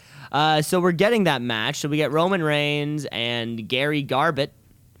 Okay, so we're getting that match. So we get Roman Reigns and Gary Garbett.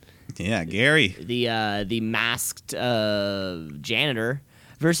 Yeah, Gary. The masked janitor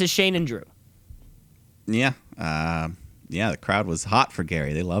versus Shane and Drew. Yeah. The crowd was hot for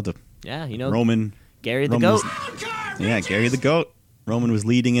Gary. They loved him. Yeah, Roman. Gary the Goat. Gary the Goat. Roman was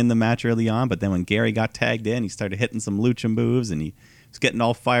leading in the match early on, but then when Gary got tagged in, he started hitting some lucha moves, and he was getting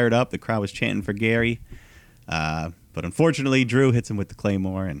all fired up. The crowd was chanting for Gary. But unfortunately, Drew hits him with the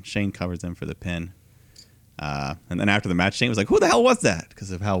Claymore, and Shane covers him for the pin. And then after the match, Shane was like, who the hell was that?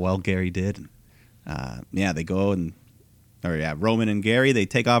 Because of how well Gary did. They go Roman and Gary, they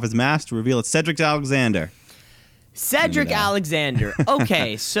take off his mask to reveal it's Cedric Alexander. Cedric Alexander.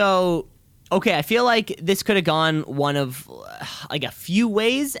 Okay, I feel like this could have gone one of like a few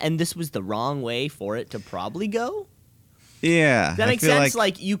ways, and this was the wrong way for it to probably go. Yeah. Does that make sense?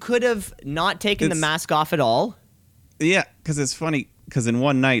 Like, you could have not taken the mask off at all. Yeah, because it's funny, because in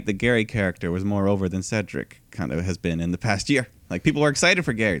one night, the Gary character was more over than Cedric kind of has been in the past year. Like, people were excited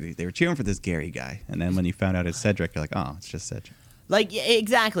for Gary. They were cheering for this Gary guy. And then when you found out it's Cedric, you're like, oh, it's just Cedric. Like,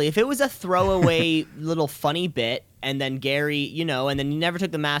 exactly. If it was a throwaway little funny bit, and then Gary, and then he never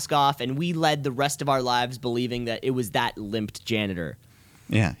took the mask off, and we led the rest of our lives believing that it was that limped janitor.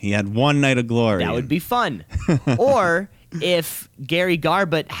 Yeah, he had one night of glory. That would be fun. Or if Gary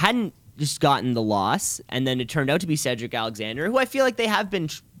Garbett hadn't just gotten the loss, and then it turned out to be Cedric Alexander, who I feel like they have been...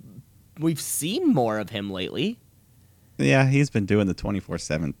 We've seen more of him lately. Yeah, he's been doing the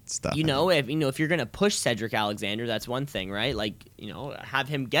 24/7 stuff. If you're gonna push Cedric Alexander, that's one thing, right? Like, have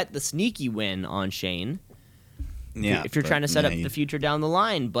him get the sneaky win on Shane. Yeah, if you're trying to set up the future down the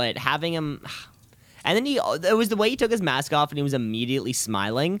line, but having him, and then it was the way he took his mask off and he was immediately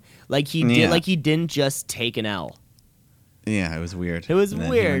smiling, like he did, like he didn't just take an L. Yeah, it was weird. It was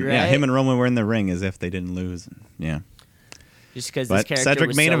weird, right? Yeah, him and Roman were in the ring as if they didn't lose. Yeah. Just because this character Cedric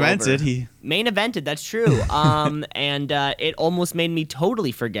was main so evented. Over. Main evented, that's true. And it almost made me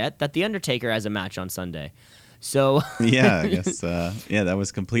totally forget that The Undertaker has a match on Sunday. So yeah, I guess that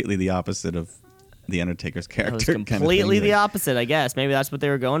was completely the opposite of The Undertaker's character. It was completely the opposite, I guess. Maybe that's what they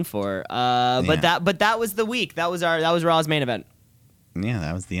were going for. But that was the week. That was Raw's main event. Yeah,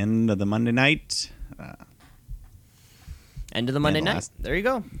 that was the end of the Monday night. End of the Monday night. There you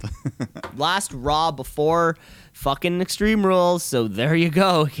go. Last Raw before fucking Extreme Rules. So there you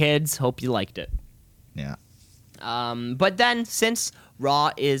go, kids. Hope you liked it. Yeah. But then, since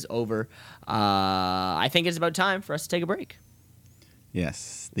Raw is over, I think it's about time for us to take a break.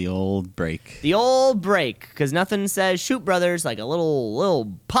 Yes, the old break. The old break, because nothing says Shoot Brothers like a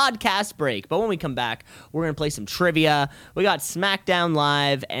little podcast break. But when we come back, we're gonna play some trivia. We got SmackDown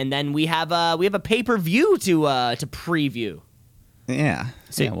Live, and then we have a pay-per-view to preview. Yeah,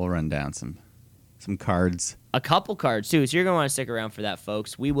 so we'll run down some cards. A couple cards too, so you're gonna want to stick around for that,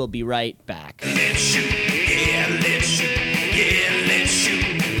 folks. We will be right back. Let's shoot, yeah, let's shoot, yeah, let's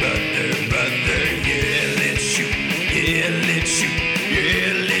shoot, brother, yeah, let's shoot, yeah, let's shoot.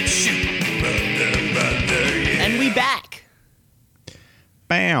 Yeah, let's shoot, brother, yeah. And we back.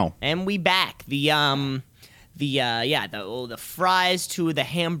 Bow. And we back. The fries to the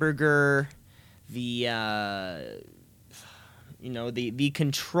hamburger, the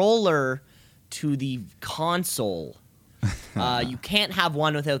controller to the console. You can't have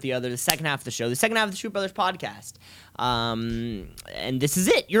one without the other. The second half of the show, the second half of the Shoot Brothers podcast, and this is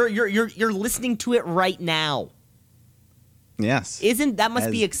it. You're listening to it right now. Yes.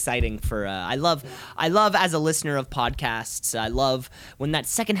 Must be exciting for I love as a listener of podcasts. I love when that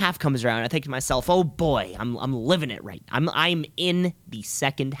second half comes around. I think to myself, "Oh boy, I'm living it right. I'm in the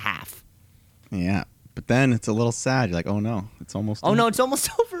second half." Yeah. But then it's a little sad. You're like, "Oh no, it's almost over. No, it's almost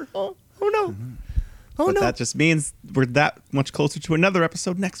over. Oh no. Mm-hmm. Oh but no. That just means we're that much closer to another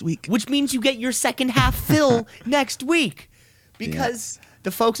episode next week. Which means you get your second half fill next week. Because the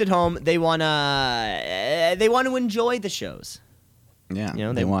folks at home, they want to enjoy the shows. Yeah,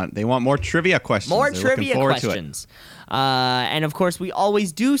 they want more trivia questions. More trivia questions. And of course, we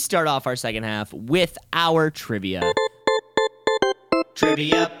always do start off our second half with our trivia.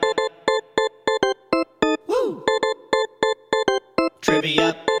 Trivia. Woo.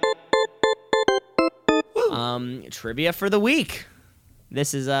 Trivia. Woo. Trivia for the week.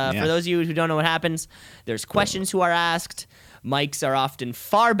 This is for those of you who don't know what happens. There's questions who are asked. Mike's are often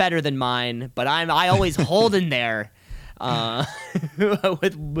far better than mine, but I always hold in there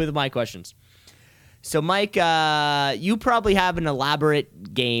with my questions. So, Mike, you probably have an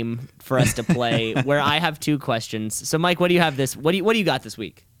elaborate game for us to play where I have two questions. So, Mike, what do you have what do you got this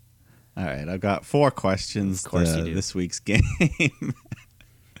week? All right, I've got 4 questions. Of course you do. This week's game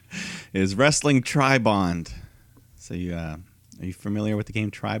is Wrestling Tri-Bond. So are you familiar with the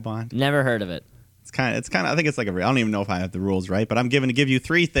game Tri-Bond? Never heard of it. It's kind of. I think it's like I don't even know if I have the rules right, but I'm going to give you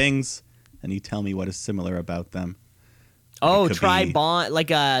 3 things, and you tell me what is similar about them. Oh, Tri-Bond,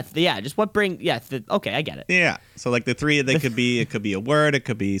 just what okay, I get it. Yeah, so like the 3, it could be a word, it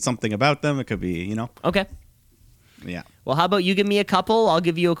could be something about them, it could be, Okay. Yeah. Well, how about you give me a couple, I'll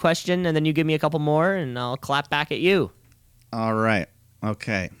give you a question, and then you give me a couple more, and I'll clap back at you. All right.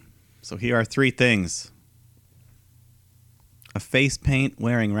 Okay. So here are 3 things. A face paint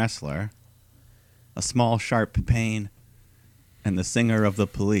wearing wrestler, a small sharp pain, and the singer of the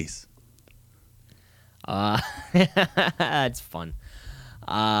Police. That's fun.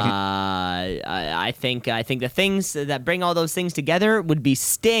 I think the things that bring all those things together would be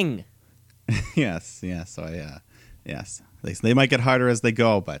Sting. Yes. So yes. They might get harder as they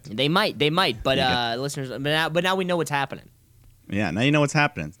go, but They might, but listeners, but now we know what's happening. yeah. Now you know what's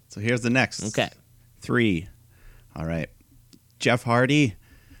happening. So here's the next. Okay. 3. All right. Jeff Hardy,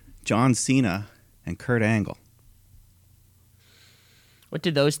 John Cena, and Kurt Angle. What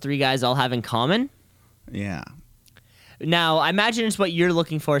did those 3 guys all have in common? Yeah. Now, I imagine it's what you're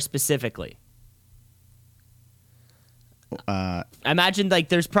looking for specifically. I imagine like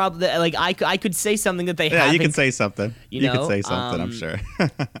there's probably like I could say something that they have. Yeah, you can say something. You know, could say something, I'm sure.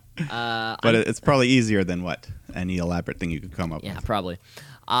 But it's probably easier than any elaborate thing you could come up with. Yeah, probably.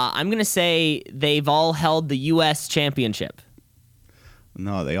 I'm going to say they've all held the U.S. championship.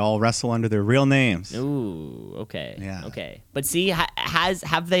 No, they all wrestle under their real names. Ooh, okay. Yeah. Okay. But see,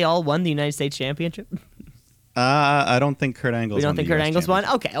 have they all won the United States championship? I don't think Kurt Angle's won. We don't think Kurt US Angle's won?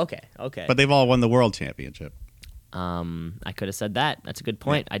 championship. Okay. But they've all won the world championship. I could have said that. That's a good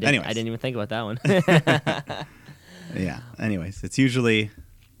point. Yeah. I didn't even think about that one. Yeah. Anyways, it's usually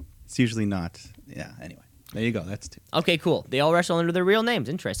not. Yeah. Anyway, there you go. That's 2. Okay, cool. They all wrestle under their real names.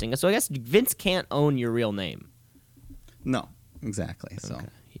 Interesting. So I guess Vince can't own your real name. No, exactly. So Okay.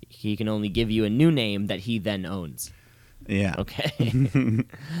 He can only give you a new name that he then owns. yeah. Okay.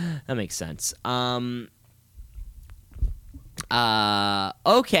 That makes sense.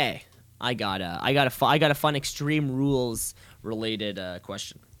 Okay. I got a fun Extreme Rules related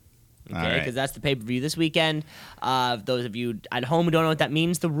question. Okay, All right. because that's the pay-per-view this weekend. Those of you at home who don't know what that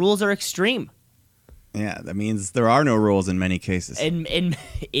means, the rules are extreme. Yeah, that means there are no rules in many cases.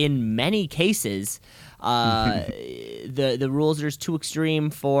 In many cases, the rules are just too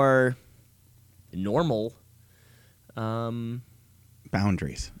extreme for normal.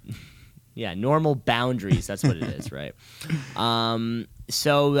 Boundaries. Yeah, normal boundaries. That's what it is, right?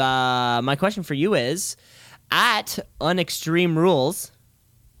 So my question for you is, at Unextreme Rules,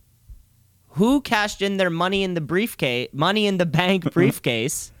 who cashed in their Money in the Bank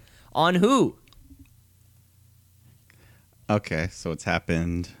briefcase on who? Okay, so it's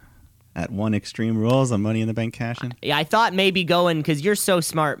happened at one Extreme Rules on Money in the Bank cash-in? Yeah, I thought maybe going, because you're so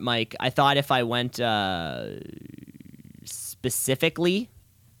smart, Mike, I thought if I went specifically,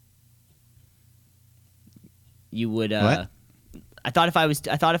 you would. What? I thought if I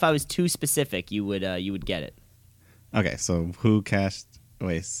was too specific, you would get it. Okay, so who cashed...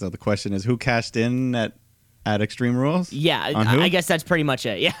 Wait, so the question is who cashed in at Extreme Rules? Yeah, On who? I guess that's pretty much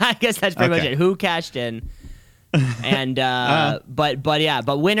it. Yeah, I guess that's pretty much Okay. it. Who cashed in? And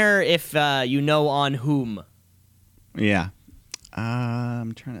but winner if you know on whom. Yeah.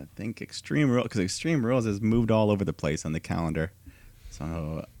 I'm trying to think. Extreme Rules, because Extreme Rules has moved all over the place on the calendar.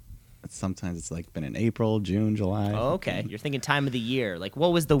 So sometimes it's like been in April, June, July. Oh, okay, you're thinking time of the year. Like,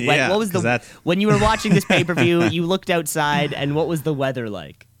 what was the Yeah, what was 'cause the that's- when you were watching this pay-per-view? You looked outside, and what was the weather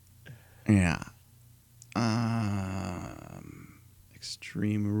like? Yeah.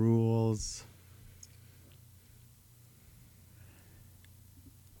 Extreme Rules.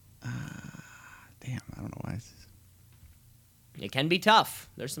 Damn, I don't know why. It can be tough.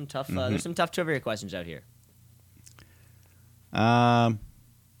 There's some tough. There's some tough trivia questions out here. I'm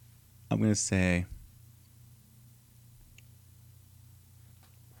gonna say.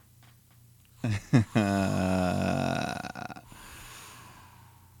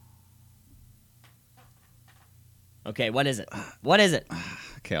 Okay, what is it? What is it?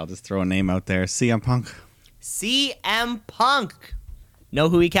 Okay, I'll just throw a name out there. CM Punk. CM Punk. Know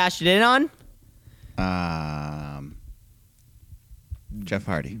who he cashed it in on? Jeff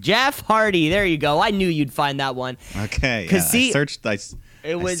Hardy. Jeff Hardy. There you go. I knew you'd find that one. Okay. 'Cause Yeah, see- I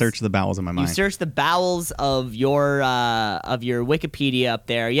It was. I searched the bowels of my You mind. searched the bowels of your Wikipedia up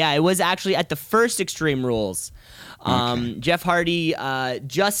there. Yeah, it was actually at the first Extreme Rules. Jeff Hardy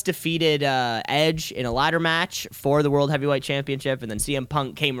just defeated Edge in a ladder match for the World Heavyweight Championship, and then CM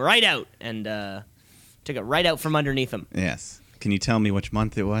Punk came right out and took it right out from underneath him. Yes. Can you tell me which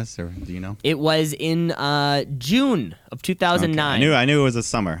month it was, or do you know? It was in June of 2009. Okay. I knew it was a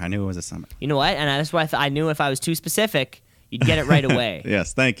summer. You know what? And that's why I knew if I was too specific, you'd get it right away.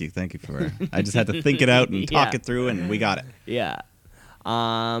 Yes, thank you for. I just had to think it out and talk it through, and we got it. Yeah.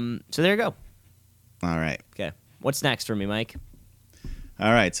 So there you go. All right. Okay. What's next for me, Mike?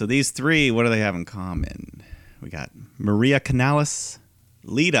 All right. So these three, what do they have in common? We got Maria Kanellis,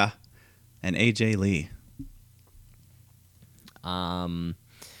 Lita, and AJ Lee. I'm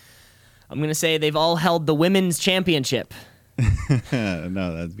gonna say they've all held the women's championship. No,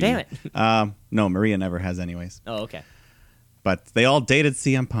 that'd be. Damn it. No, Maria never has, anyways. Oh, okay. But they all dated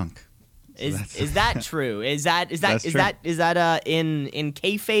CM Punk. Is that true? Is that That's is true. that in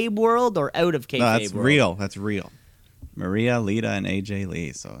kayfabe world or out of kayfabe No, that's world? real. That's real. Maria, Lita, and AJ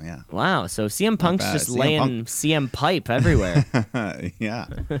Lee. So yeah. Wow. So CM Punk's bad. just CM laying Punk. CM pipe everywhere. Yeah.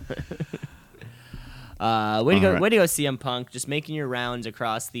 Way to go, right. way to go, CM Punk! Just making your rounds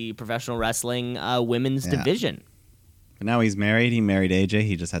across the professional wrestling women's Yeah. division. But now he's married. He married AJ.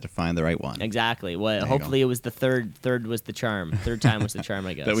 He just had to find the right one Exactly. Well, you hopefully it was the third. Third was the charm. Third time was the charm,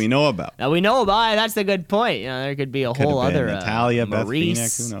 I guess. that we know about. That we know about. That's a good point. You know, there could be a Could whole have been other Natalia, Beth Maurice.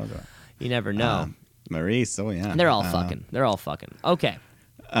 Phoenix. Who knows? You never know. Maurice. Oh yeah. They're all fucking. They're all fucking. Okay.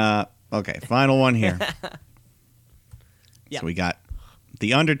 Okay. Final one here. Yeah. So we got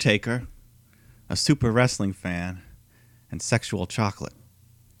The Undertaker, a super wrestling fan, and Sexual Chocolate.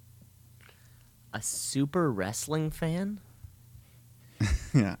 A super wrestling fan.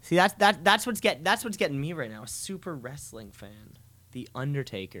 Yeah. See, that's what's getting me right now. A super wrestling fan. The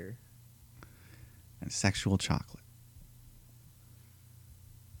Undertaker. And Sexual Chocolate.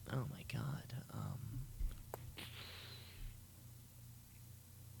 Oh my god.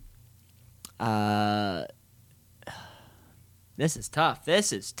 This is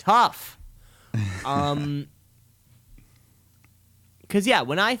tough. Because yeah,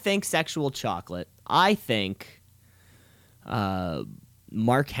 when I think Sexual Chocolate, I think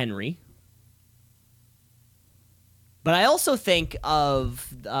Mark Henry. But I also think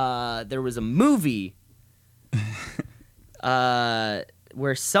of there was a movie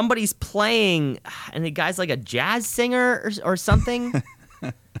where somebody's playing, and the guy's like a jazz singer or something,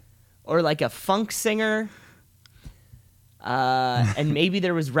 or like a funk singer. And maybe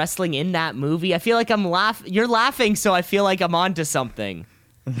there was wrestling in that movie. I feel like I'm laughing. You're laughing, so I feel like I'm onto something.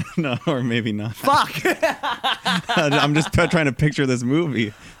 No, or maybe not. Fuck. I'm just trying to picture this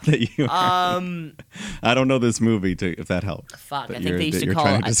movie that you. I don't know this movie, if that helps. Fuck. that I think they used that to you're call.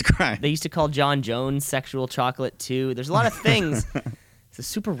 trying to describe. They used to call John Jones Sexual Chocolate too. There's a lot of things. It's a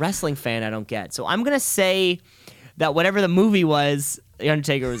super wrestling fan I don't get. So I'm gonna say that whatever the movie was, The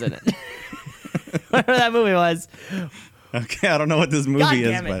Undertaker was in it. Whatever that movie was. Okay, I don't know what this movie God is,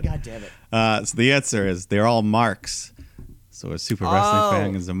 damn it. but God damn it. so the answer is they're all Marks. So a super wrestling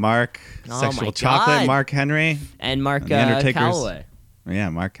fan is a Mark. Oh Sexual my Chocolate, God. Mark Henry. And Mark And The Undertaker's- Calloway. Yeah,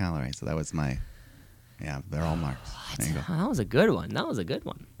 Mark Calloway. So that was my. Yeah, they're all Marks. There you go. That was a good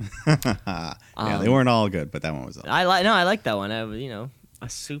one. Yeah, they weren't all good, but that one was. I like that one. A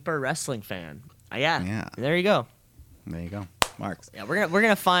super wrestling fan. Yeah. There you go. There you go. Marks. Yeah, we're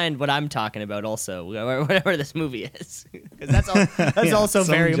gonna find what I'm talking about also, whatever this movie is, because that's Yeah, also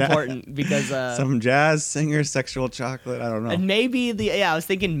some very jazz- important because Some jazz singer, Sexual Chocolate. I don't know. and maybe I was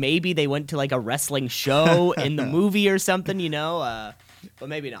thinking maybe they went to like a wrestling show in the movie or something, but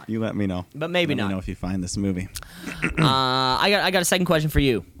maybe not. You let me know. But maybe let not. me know if you find this movie. I got a second question for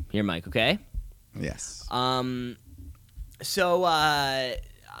you here, Mike. Okay. Yes. So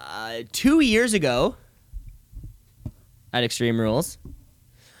 2 years ago at Extreme Rules,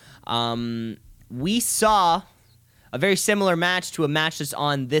 we saw a very similar match to a match that's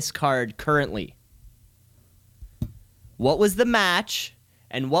on this card currently. What was the match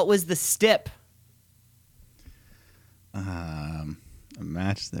and what was the stip? A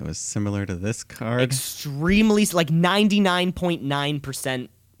match that was similar to this card. Extremely, like 99.9%.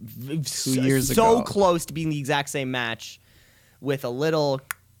 2 years so ago. close to being the exact same match with a little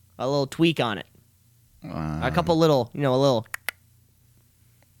tweak on it. A couple little, a little.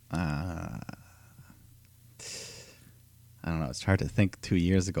 I don't know. It's hard to think 2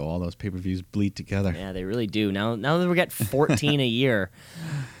 years ago. All those pay-per-views bleed together. Yeah, they really do. Now that we get 14 a year.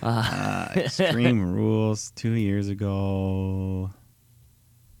 Extreme Rules 2 years ago.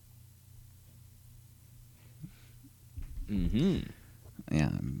 Mm-hmm. Yeah.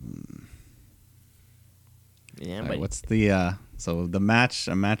 Yeah, Sorry, but what's the so the match?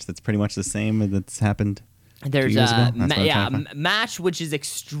 A match that's pretty much the same that's happened. there's 2 years ago? a That's what I'm trying to find. match which is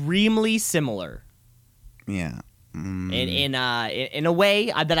extremely similar Yeah. in a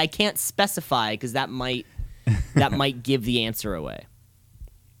way that I can't specify because that might give the answer away.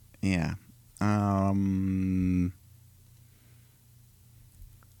 Yeah.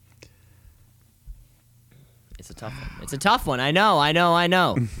 It's a tough one. It's a tough one. I know.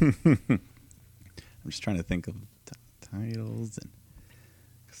 I'm just trying to think of titles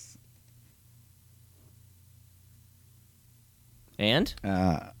And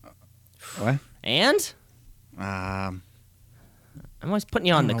what? and Um, I'm always putting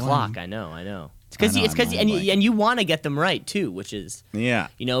you on the I don't know clock. why. I know. It's I because know, it's because I'm and you want to get them right too, which is yeah.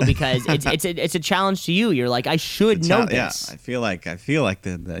 because it's a challenge to you. You're like, I should know this. Yeah, I feel like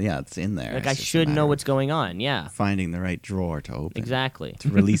the it's in there. Like It's I just a should know matter what's of going on. Yeah, finding the right drawer to open. exactly. To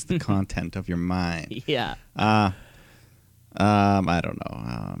release the content of your mind. Yeah. I don't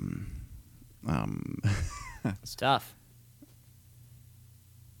know. It's tough.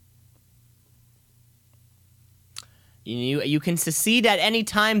 You can secede at any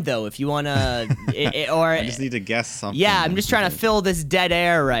time though if you want to, or I just need to guess something. yeah, I'm just trying to fill this dead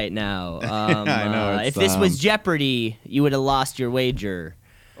air right now. I know, If this was Jeopardy, you would have lost your wager.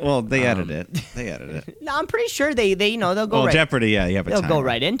 Well, they edited it. They edited it. No, I'm pretty sure they they'll go Well, right. Jeopardy, yeah, you have a They'll go timer.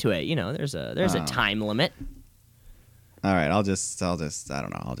 right into it. There's a time limit. All right, I'll just I don't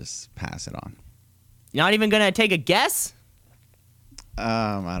know. I'll just pass it on. Not even gonna take a guess.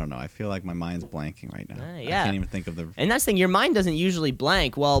 I don't know. I feel like my mind's blanking right now. Yeah. I can't even think of the. And that's the thing, your mind doesn't usually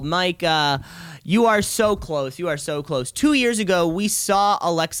blank. Well, Mike, you are so close. 2 years ago, we saw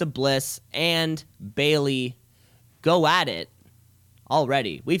Alexa Bliss and Bayley go at it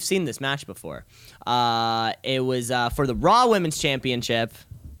already. We've seen this match before. It was for the Raw Women's Championship,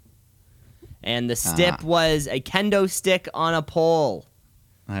 and the stip was a kendo stick on a pole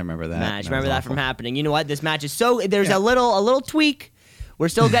I remember that. match. That Remember was that awful. from happening. You know what? This match is there's a little tweak. We're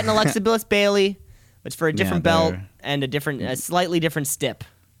still getting Alexa Bliss Bayley. It's for a different belt and a slightly different stip.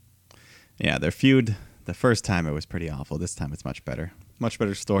 Yeah, their feud. The first time it was pretty awful. This time it's much better. Much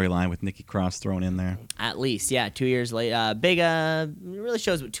better storyline with Nikki Cross thrown in there. At least, yeah. 2 years late. It really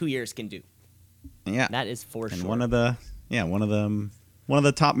shows what 2 years can do. Yeah, That is for and sure. one of the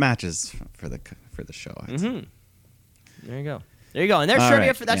top matches for the show. I'd say. There you go. And there's All trivia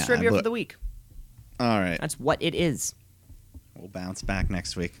right. for that's Yeah, trivia for look. the week. All right, That's what it is. we'll bounce back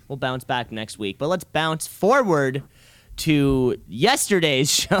next week. We'll bounce back next week, but let's bounce forward to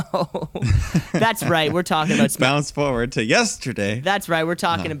yesterday's show. That's right. We're talking about Bounce forward to yesterday. That's right. We're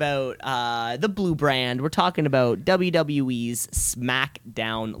talking about the Blue Brand. We're talking about WWE's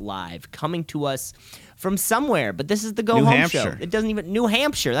SmackDown Live coming to us from somewhere. But this is the Go New Home Hampshire. show. It doesn't even New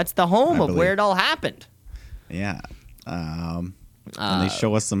Hampshire. That's the home I of where believe. it all happened. Yeah, and they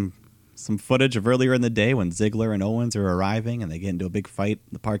show us some footage of earlier in the day when Ziggler and Owens are arriving, and they get into a big fight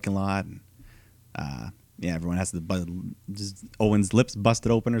in the parking lot. And, everyone has just Owens' lips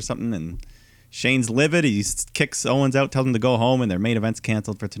busted open or something, and Shane's livid. He kicks Owens out, tells him to go home, and their main event's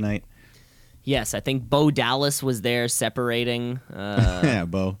canceled for tonight. Yes, I think Bo Dallas was there separating. Yeah,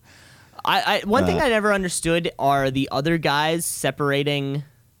 Bo. One thing I never understood are the other guys separating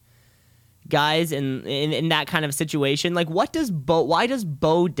guys in that kind of situation. Like, why does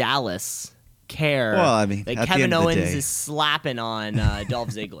Bo Dallas care Well, I mean, that at the Kevin end of the Owens day- is slapping on Dolph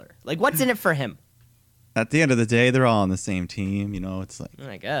Ziggler? Like, what's in it for him? At the end of the day, they're all on the same team. It's like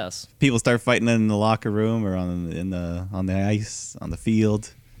I guess. people start fighting in the locker room or on the ice, on the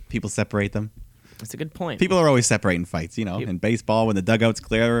field. People separate them. That's a good point. People are always separating fights. In baseball, when the dugout's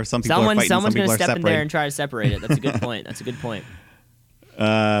clear, some people are fighting, some Someone's people gonna are step in separating. there and try to separate it. That's a good point.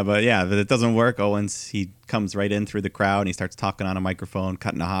 But it doesn't work. Owens, he comes right in through the crowd and he starts talking on a microphone,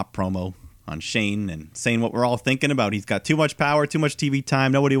 cutting a hot promo on Shane and saying what we're all thinking about. He's got too much power, too much TV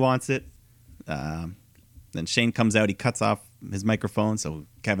time. Nobody wants it. Then Shane comes out. He cuts off his microphone, so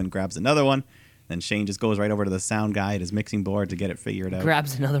Kevin grabs another one. Then Shane just goes right over to the sound guy at his mixing board to get it figured out.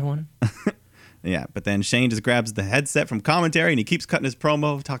 Grabs another one. Yeah, but then Shane just grabs the headset from commentary and he keeps cutting his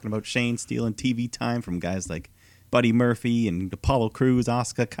promo, talking about Shane stealing TV time from guys like Buddy Murphy and Apollo Crews,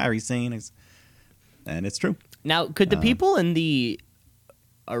 Asuka, Kairi Sane. And it's true. Now, could the people in the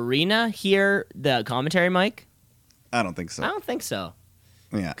arena hear the commentary mic? I don't think so. I don't think so.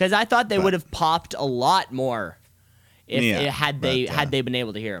 Yeah. Because I thought they But- would have popped a lot more had they but, been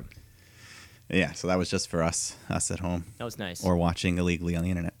able to hear him. Yeah, so that was just for us at home That was nice. or watching illegally on the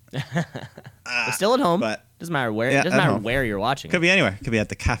internet. But still at home. but- doesn't matter where. Yeah, Doesn't at matter home. where you're watching. Could be anywhere. Could be at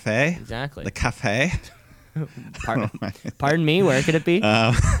the cafe. Exactly. The cafe. Pardon me. Where could it be?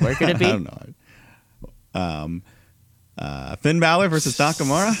 Where could it be? I don't know. Finn Balor versus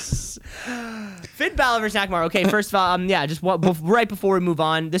Nakamura. Finn Balor versus Nakamura. Okay, first of all, just right before we move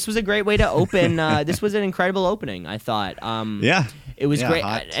on, this was a great way to open. This was an incredible opening, I thought. It was great.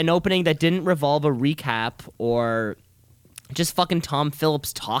 Hot. An opening that didn't revolve a recap or just fucking Tom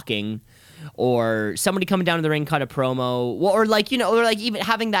Phillips talking or somebody coming down to the ring, cut a promo, or even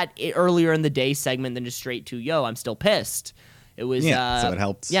having that earlier in the day segment than just straight to, yo, I'm still pissed. It was, so it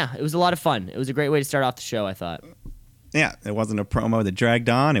helped. Yeah, it was a lot of fun. It was a great way to start off the show, I thought. Yeah, it wasn't a promo that dragged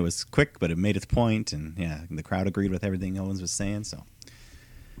on. It was quick, but it made its point, and the crowd agreed with everything Owens was saying, so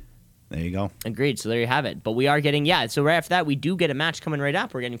there you go. Agreed. So there you have it. But we are getting, so right after that, we do get a match coming right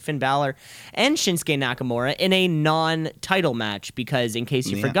up. We're getting Finn Balor and Shinsuke Nakamura in a non-title match because, in case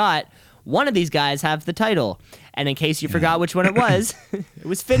you forgot, one of these guys have the title. And in case you forgot which one it was, it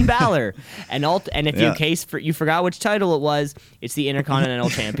was Finn Balor. And in case you forgot which title it was, it's the Intercontinental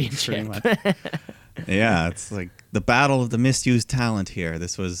Championship. Yeah, it's like the battle of the misused talent here.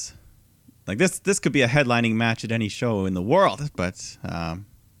 This was like this could be a headlining match at any show in the world, but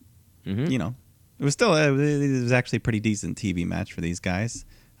it was still it was actually a pretty decent TV match for these guys.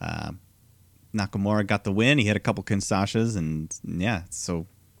 Nakamura got the win. He had a couple Kinshasas, and so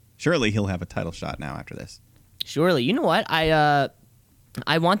surely he'll have a title shot now after this. Surely. You know what?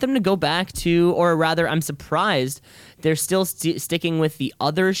 I want them to go back to, or rather, I'm surprised they're still sticking with the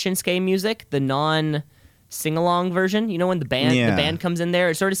other Shinsuke music, the non-sing-along version. You know, when the band comes in there,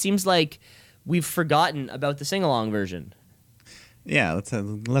 it sort of seems like we've forgotten about the sing-along version. Yeah, let's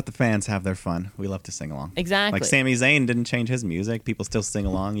let the fans have their fun. We love to sing along. Exactly. Like Sami Zayn didn't change his music. People still sing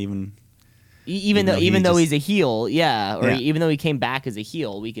along even though he's a heel, even though he came back as a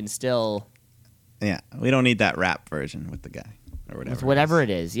heel, we can still. Yeah, we don't need that rap version with the guy or whatever. With whatever it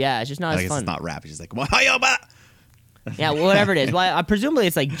is, it's just not as fun. It's not rap. It's just like yeah, whatever it is. Well, presumably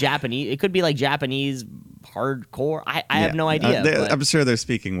it's like Japanese. It could be like Japanese hardcore. I have no idea. I'm sure they're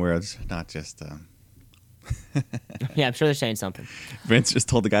speaking words, not just. Yeah, I'm sure they're saying something. Vince just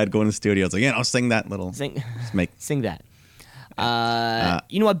told the guy to go in the studio. It's like, I'll sing that little. Sing that. A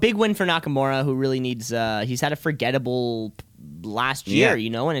big win for Nakamura, who really needs. He's had a forgettable last year,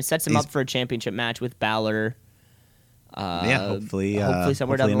 and it sets him up for a championship match with Balor. Hopefully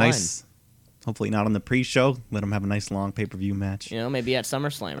somewhere down the line. Hopefully not on the pre-show. Let him have a nice long pay-per-view match. Maybe at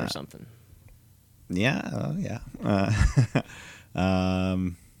SummerSlam or something. Then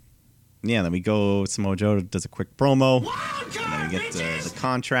we go. Samoa Joe does a quick promo, and then we get the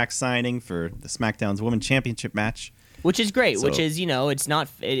contract signing for the SmackDown's Women's Championship match, which is great. Which is it's not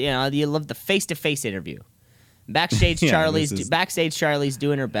you love the face-to-face interview. Backstage, Charlie's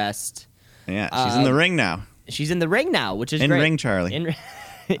doing her best. Yeah, she's in the ring now. She's in the ring now, which is great. In ring Charlie.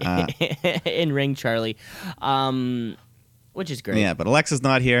 In ring Charlie, which is great. Yeah, but Alexa's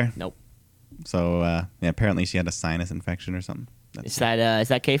not here. Nope. So apparently she had a sinus infection or something. Is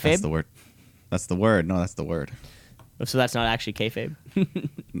that kayfabe? That's the word. That's the word. No, that's the word. So that's not actually kayfabe.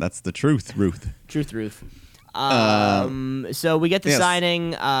 That's the truth, Ruth. Ruth. So we get the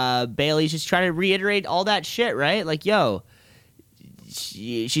signing. Bailey's just trying to reiterate all that shit, right? Like, yo,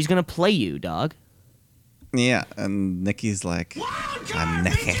 she's gonna play you, dog. Yeah, and Nikki's like, I'm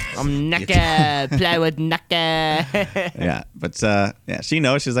Nikki. Play with Nikki. Yeah, but she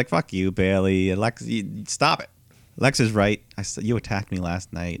knows. She's like, fuck you, Bailey. Alexa, stop it. Alexa's right. You attacked me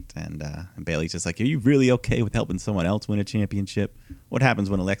last night, and Bailey's just like, are you really okay with helping someone else win a championship? What happens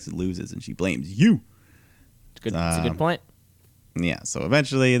when Alexa loses and she blames you? It's a good point. Yeah, so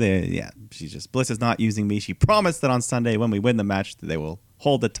eventually, she's just, Bliss is not using me. She promised that on Sunday when we win the match, that they will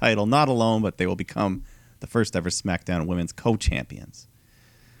hold the title, not alone, but they will become the first ever SmackDown Women's co-champions.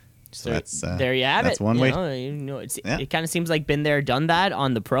 So there you have that's it. One way. It kind of seems like been there, done that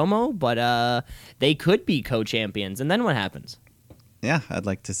on the promo, but they could be co-champions, and then what happens? Yeah, I'd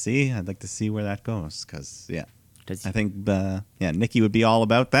like to see where that goes, because I think Nikki would be all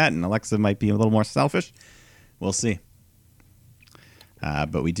about that, and Alexa might be a little more selfish. We'll see.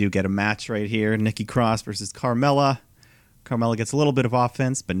 But we do get a match right here: Nikki Cross versus Carmella. Carmella gets a little bit of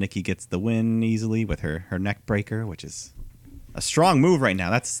offense, but Nikki gets the win easily with her neck breaker, which is a strong move right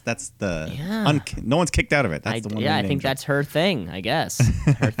now. That's the no one's kicked out of it. That's the one. Yeah, I think that's her thing. I guess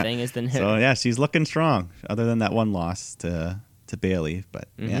her thing is the. So she's looking strong. Other than that one loss to Bailey, but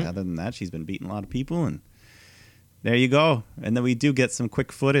other than that, she's been beating a lot of people, and there you go. And then we do get some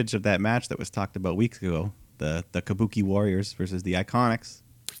quick footage of that match that was talked about weeks ago. The Kabuki Warriors versus the Iconics.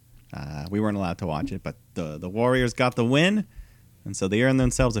 We weren't allowed to watch it, but the Warriors got the win, and so they earned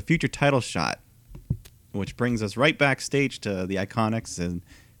themselves a future title shot, which brings us right backstage to the Iconics, and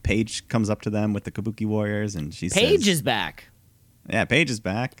Paige comes up to them with the Kabuki Warriors, and she Paige says, is back. Yeah, Paige is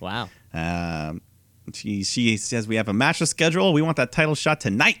back. Wow. She says we have a matchless schedule. We want that title shot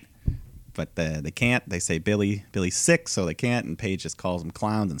tonight. But they can't. They say Billy's sick, so they can't. And Paige just calls them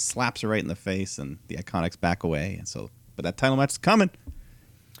clowns and slaps her right in the face. And the Iconics back away. And so, but that title match is coming.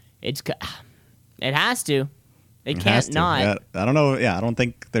 It has to. It can't not. Yeah, I don't know. Yeah, I don't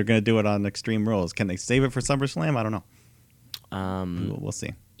think they're going to do it on Extreme Rules. Can they save it for SummerSlam? I don't know. We'll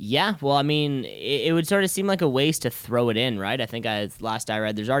see. Yeah, well, I mean, it would sort of seem like a waste to throw it in, right? I think last I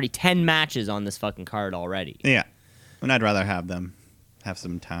read, there's already 10 matches on this fucking card already. Yeah, and I'd rather have them have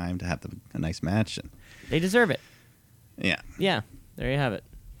some time to have a nice match. And, they deserve it. Yeah. Yeah, there you have it.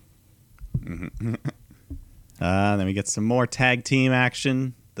 Mm-hmm. Then we get some more tag team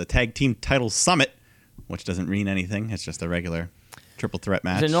action. The Tag Team Title Summit, which doesn't mean anything. It's just a regular triple threat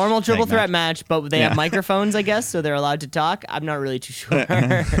match. It's a normal triple threat match, but they have microphones, I guess, so they're allowed to talk. I'm not really too sure.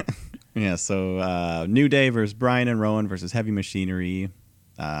 Yeah, so New Day versus Bryan and Rowan versus Heavy Machinery.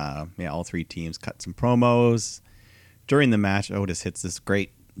 All three teams cut some promos. During the match, Otis hits this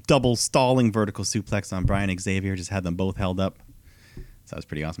great double stalling vertical suplex on Bryan Xavier. Just had them both held up. So that was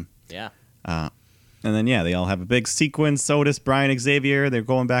pretty awesome. Yeah. And then, they all have a big sequence. Otis, Bryan, Xavier, they're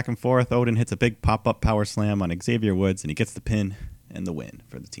going back and forth. Odin hits a big pop-up power slam on Xavier Woods, and he gets the pin and the win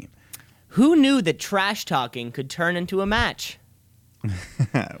for the team. Who knew that trash talking could turn into a match?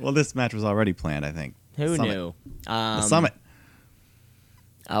 Well, this match was already planned, I think. Who knew? The Summit.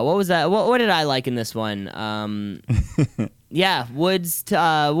 What was that? What did I like in this one? Yeah, Woods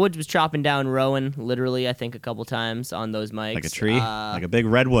was chopping down Rowan, literally, I think, a couple times on those mics. Like a tree? Like a big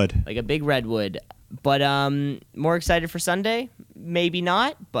redwood. Like a big redwood. But more excited for Sunday? Maybe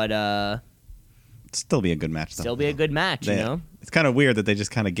not, but... Still be a good match, though. Still be a good match, you know? It's kind of weird that they just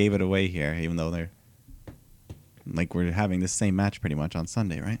kind of gave it away here, even though they're... Like, we're having the same match pretty much on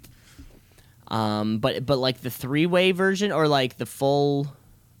Sunday, right? But like the 3-way version, or like the full...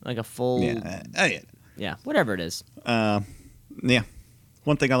 Like a full... Yeah, whatever it is. Yeah.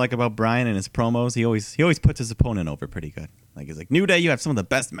 One thing I like about Bryan and his promos, he always puts his opponent over pretty good. Like, he's like, New Day, you have some of the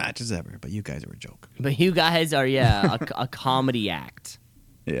best matches ever, but you guys are a joke. But you guys are, a comedy act.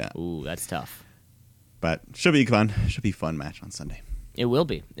 Yeah. Ooh, that's tough. But should be fun. Should be a fun match on Sunday. It will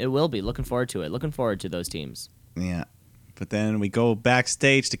be. It will be. Looking forward to it. Looking forward to those teams. Yeah. But then we go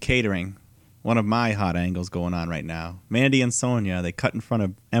backstage to catering. One of my hot angles going on right now. Mandy and Sonya, they cut in front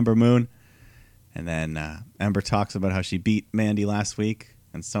of Ember Moon. And then Ember talks about how she beat Mandy last week.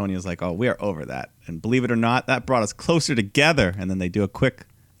 And Sonya's like, oh, we are over that. And believe it or not, that brought us closer together. And then they do a quick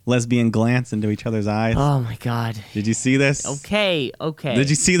lesbian glance into each other's eyes. Oh, my God. Did you see this? Okay. Did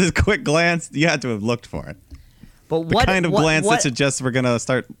you see this quick glance? You had to have looked for it. But the kind of glance that suggests we're going to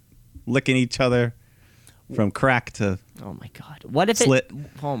start licking each other from crack to oh, my God. What if slit.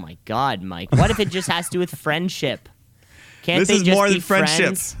 Oh, my God, Mike. What if it just has to do with friendship? Can't this they is just more be than friendship.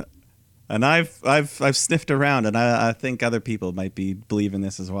 Friends? And I've sniffed around, and I think other people might be believing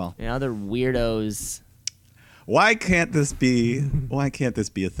this as well. And other weirdos. Why can't this be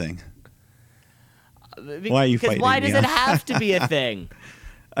a thing? Why are you fighting? Why does it have to be a thing?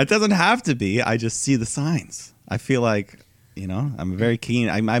 It doesn't have to be. I just see the signs. I feel like, I'm very keen.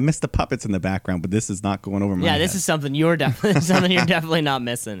 I miss the puppets in the background, but this is not going over my head. This is something you're definitely not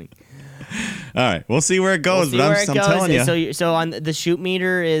missing. All right, we'll see where it goes. I'm telling you. So on the shoot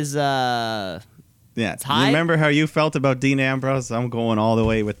meter is it's high? Remember how you felt about Dean Ambrose? I'm going all the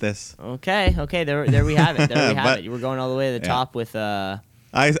way with this. Okay. There we have it. There we have it. You were going all the way to the top with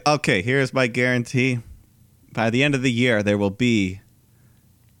Okay, here's my guarantee. By the end of the year, there will be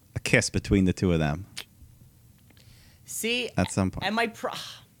a kiss between the two of them. See, at some point. Am I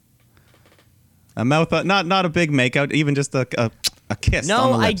a mouth, not a big makeout, even just a kiss.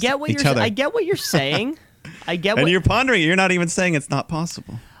 No, on the lips, I get what you're saying. And you're pondering. You're not even saying it's not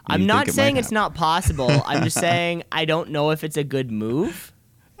possible. I'm not saying it's not possible. I'm just saying I don't know if it's a good move.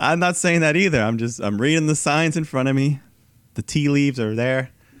 I'm not saying that either. I'm reading the signs in front of me. The tea leaves are there.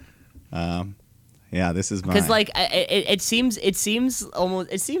 This is mine. Because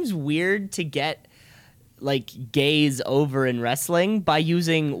it seems weird to get like gays over in wrestling by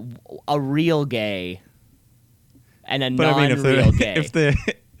using a real gay and a non-real gay.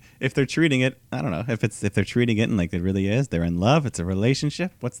 If they're treating it, I don't know. If they're treating it like it really is, they're in love. It's a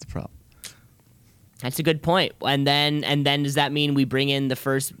relationship. What's the problem? That's a good point. And then does that mean we bring in the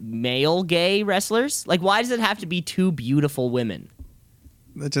first male gay wrestlers? Like, why does it have to be two beautiful women?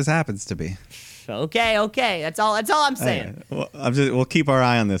 It just happens to be. Okay. That's all I'm saying. We'll keep our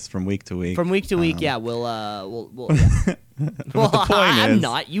eye on this from week to week. From week to week, yeah. We'll. Well, the point I'm is,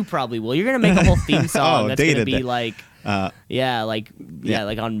 not. You probably will. You're gonna make a whole theme song that's dated. gonna be like, like yeah,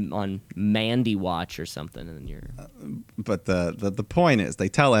 like on Mandy Watch or something, and then you're. But the point is, they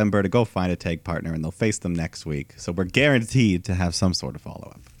tell Ember to go find a tag partner, and they'll face them next week. So we're guaranteed to have some sort of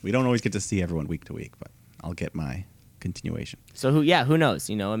follow up. We don't always get to see everyone week to week, but I'll get my continuation. So who knows?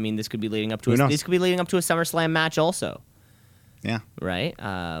 You know, I mean, this could be leading up to this could be leading up to a SummerSlam match also. Yeah. Right.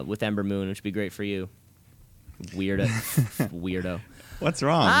 With Ember Moon, which would be great for you. Weirdo. What's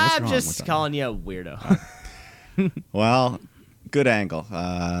wrong? I'm just calling you a weirdo. Well, good angle.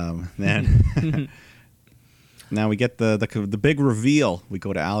 Then now we get the big reveal. We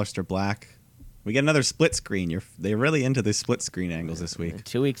go to Aleister Black. We get another split screen. They're really into the split screen angles this week.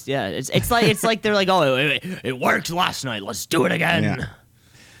 2 weeks, yeah. It's like they're like, oh, it worked last night. Let's do it again. Yeah.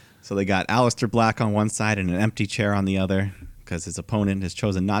 So they got Aleister Black on one side and an empty chair on the other because his opponent has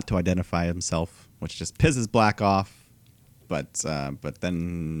chosen not to identify himself, which just pisses Black off. But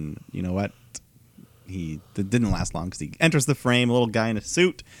then, you know what? It didn't last long because he enters the frame, a little guy in a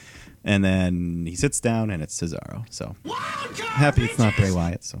suit, and then he sits down, and it's Cesaro. So happy it's not Bray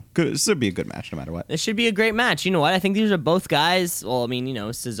Wyatt. So good. This should be a good match no matter what. This should be a great match. You know what? I think these are both guys. Well, I mean, you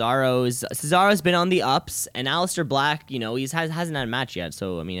know, Cesaro's been on the ups, and Aleister Black, you know, hasn't had a match yet.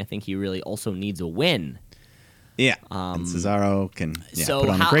 So I mean, I think he really also needs a win. Yeah, and Cesaro can so put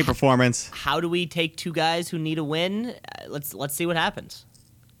on a great performance. How do we take two guys who need a win? Let's see what happens.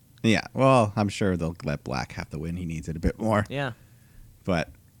 Yeah, well, I'm sure they'll let Black have the win. He needs it a bit more. Yeah. But,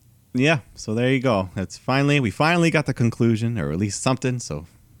 yeah, so there you go. We finally got the conclusion, or at least something, so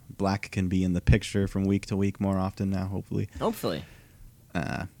Black can be in the picture from week to week more often now, hopefully. Hopefully.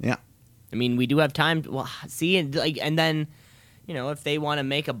 Yeah. I mean, we do have time. Well, see, and then, you know, if they want to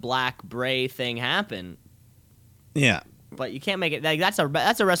make a Black Bray thing happen. Yeah. But you can't make it. Like, that's a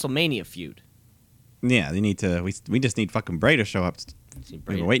WrestleMania feud. Yeah, they need to. We just need fucking Bray to show up. We've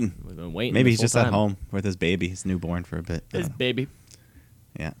been waiting. Maybe he's just at home with his baby, his newborn, for a bit. His baby.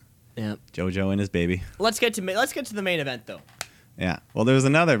 Yeah. Yeah. JoJo and his baby. Let's get to the main event though. Yeah. Well, there was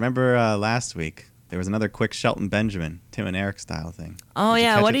another. Remember last week there was another quick Shelton Benjamin, Tim and Eric style thing. Oh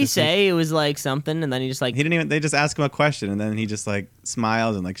yeah. What did he say? It was like something, and then he just like he didn't even. They just ask him a question, and then he just like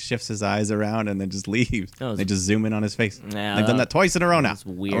smiles and like shifts his eyes around, and then just leaves. They just zoom in on his face. Yeah, they've done that twice in a row now.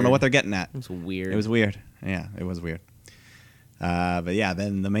 Weird. I don't know what they're getting at. It's weird. It was weird. Yeah, it was weird. But yeah,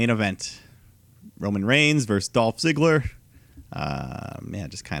 then the main event, Roman Reigns versus Dolph Ziggler. Yeah,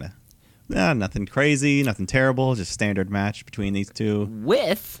 just kind of nothing crazy, nothing terrible, just standard match between these two.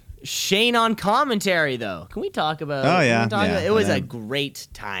 With Shane on commentary, though. Can we talk about? Oh yeah, it was a great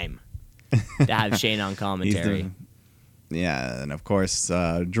time to have Shane on commentary. Yeah, and of course,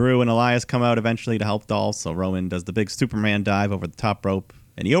 Drew and Elias come out eventually to help Dolph. So Roman does the big Superman dive over the top rope.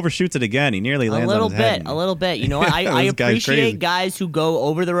 And he overshoots it again. He nearly lands on his head. A little bit. You know what? I appreciate guys who go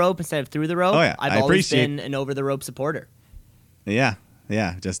over the rope instead of through the rope. Oh, yeah. I've always been an over-the-rope supporter. Yeah.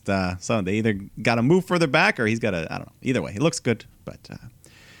 Just so they either got to move further back or he's got to, I don't know. Either way, it looks good. But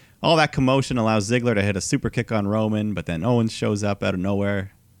all that commotion allows Ziggler to hit a super kick on Roman. But then Owens shows up out of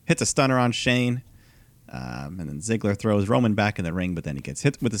nowhere, hits a stunner on Shane. And then Ziggler throws Roman back in the ring, but then he gets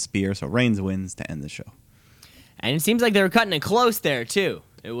hit with a spear. So Reigns wins to end the show. And it seems like they were cutting it close there, too.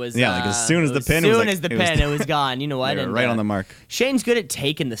 It was like as soon as the pin, it was gone. You know what? And, right on the mark. Shane's good at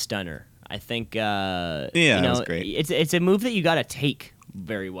taking the stunner. I think. That was great. It's a move that you got to take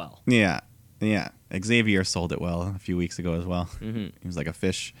very well. Yeah. Xavier sold it well a few weeks ago as well. Mm-hmm. He was like a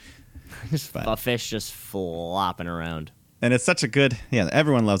fish, a fish just flopping around. And it's such a good. Yeah,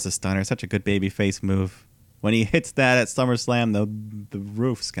 everyone loves the stunner. Such a good baby face move. When he hits that at SummerSlam, the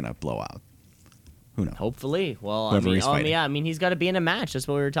roof's gonna blow out. Who knows? Hopefully. Well, I mean, he's got to be in a match. That's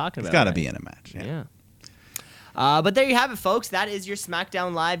what we were talking about. He's got to be in a match. Yeah. But there you have it, folks. That is your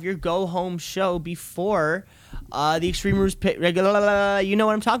SmackDown Live, your go-home show before the Extreme Rules. You know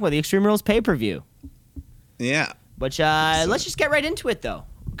what I'm talking about? The Extreme Rules pay-per-view. Yeah. Which let's just get right into it, though,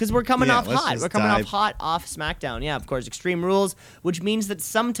 because we're coming off hot. We're coming off hot off SmackDown. Yeah, of course, Extreme Rules, which means that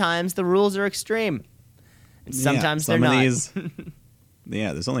sometimes the rules are extreme, and sometimes they're not.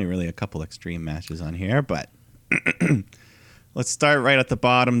 Yeah, there's only really a couple extreme matches on here, but let's start right at the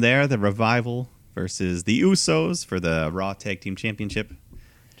bottom there. The Revival versus the Usos for the Raw Tag Team Championship.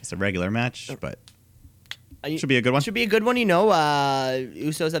 Just a regular match, but should be a good one. Should be a good one. You know,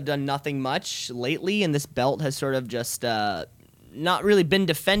 Usos have done nothing much lately, and this belt has sort of just not really been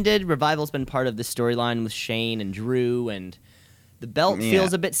defended. Revival's been part of the storyline with Shane and Drew, and the belt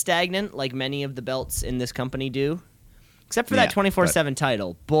feels a bit stagnant, like many of the belts in this company do. Except for that 24/7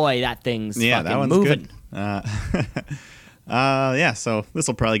 title. Boy, that thing's fucking that one's moving. Good. So this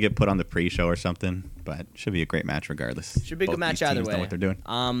will probably get put on the pre-show or something, but should be a great match regardless. Should be a good match either way. Know what they're doing.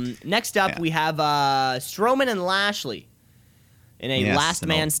 Next up, we have Strowman and Lashley in a Yes, last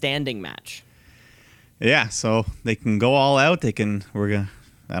man standing match. Yeah, so they can go all out. I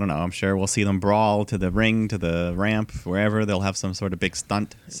don't know. I'm sure we'll see them brawl to the ring, to the ramp, wherever. They'll have some sort of big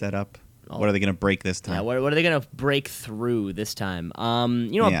stunt set up. What are they going to break this time? Yeah, what are they going to break through this time?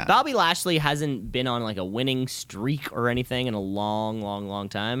 Bobby Lashley hasn't been on like a winning streak or anything in a long, long, long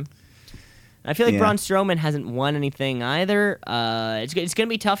time. I feel like Braun Strowman hasn't won anything either. It's going to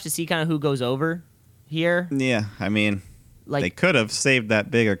be tough to see kind of who goes over here. Yeah, I mean, they could have saved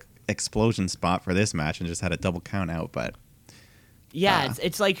that big explosion spot for this match and just had a double count out, but... Yeah,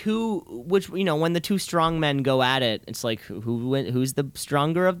 it's like when the two strong men go at it, it's like who's the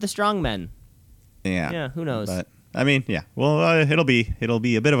stronger of the strong men? Yeah, who knows? But I mean, yeah. Well, it'll be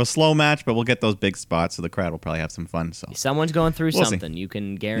a bit of a slow match, but we'll get those big spots, so the crowd will probably have some fun. So someone's going through we'll something. See. You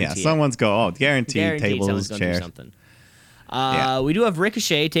can guarantee. Yeah, guaranteed tables, chairs. Something. We do have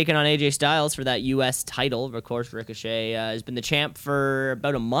Ricochet taking on AJ Styles for that U.S. title. Of course, Ricochet has been the champ for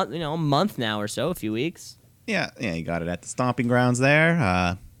about a month now or so, a few weeks. Yeah, you got it at the stomping grounds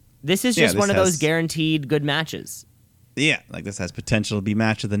there. This is just one of those guaranteed good matches. Yeah, like this has potential to be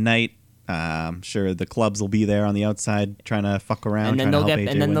match of the night. I'm sure the clubs will be there on the outside trying to fuck around. And then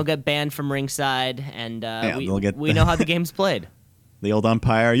they'll get banned from ringside, and we know how the game's played. The old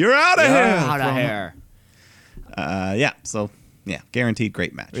umpire, you're out of here. Out of here. Guaranteed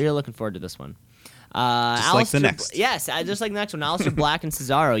great match. Really looking forward to this one. Just like the next. Yes, just like the next one. Aleister Black and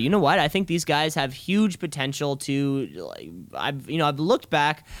Cesaro. You know what? I think these guys have huge potential to. I've looked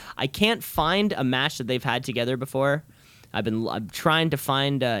back. I can't find a match that they've had together before. I'm trying to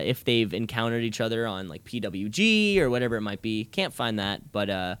find if they've encountered each other on like PWG or whatever it might be. Can't find that, but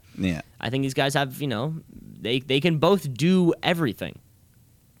I think these guys have. They can both do everything.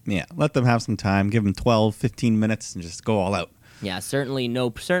 Yeah, let them have some time. Give them 12, 15 minutes and just go all out. Yeah, certainly no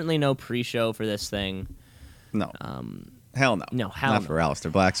pre-show for this thing. No. Hell no. No, hell Not no. for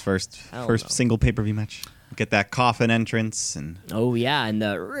Aleister Black's first single pay-per-view match. Get that coffin entrance and... Oh, yeah, and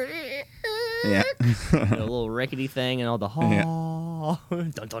the... Yeah. The little rickety thing and all the...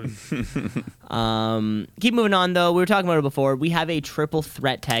 Dun, dun. Keep moving on, though. We were talking about it before. We have a triple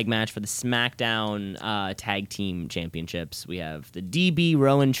threat tag match for the SmackDown Tag Team Championships. We have the DB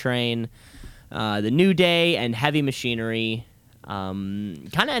Rowan Train, the New Day, and Heavy Machinery. Kind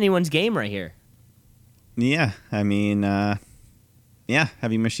of anyone's game right here. Yeah, I mean,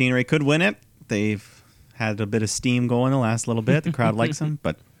 Heavy Machinery could win it. They've had a bit of steam going the last little bit. The crowd likes them,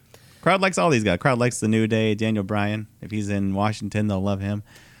 but crowd likes all these guys. Crowd likes the New Day, Daniel Bryan. If he's in Washington, they'll love him.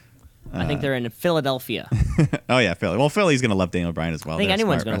 I think they're in Philadelphia. Oh, yeah, Philly. Well, Philly's going to love Daniel Bryan as well. I think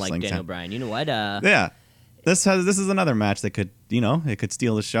anyone's going to like Daniel Bryan. You know what? Yeah. This is another match that could, it could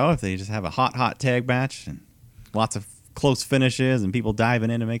steal the show if they just have a hot tag match and lots of close finishes and people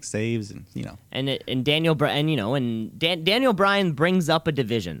diving in to make saves and Daniel Bryan Daniel Bryan brings up a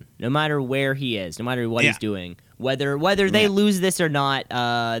division no matter where he is, no matter what he's doing, whether they lose this or not.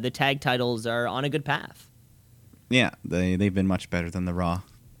 The tag titles are on a good path. Yeah, they've been much better than the Raw,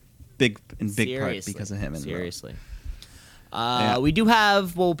 big part because of him. Seriously. We do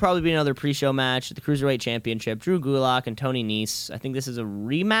have will probably be another pre-show match at the Cruiserweight Championship. Drew Gulak and Tony Nese. I think this is a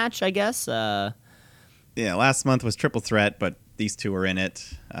rematch, I guess. Yeah, last month was Triple Threat, but these two were in it.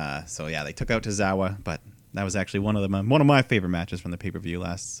 They took out Tozawa, but that was actually one of my favorite matches from the pay-per-view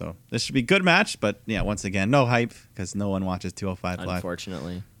last. So this should be a good match, but once again, no hype because no one watches 205 Live.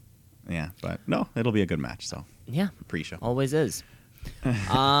 Unfortunately. Yeah, but no, it'll be a good match. So pre-show always is.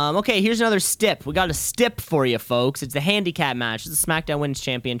 Okay, here's another stip. We got a stip for you, folks. It's the handicap match. It's the SmackDown Women's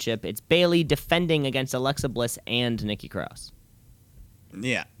Championship. It's Bayley defending against Alexa Bliss and Nikki Cross.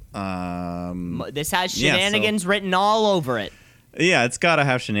 Yeah. This has shenanigans written all over it. Yeah, it's got to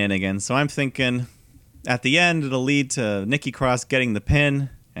have shenanigans. So I'm thinking at the end it'll lead to Nikki Cross getting the pin,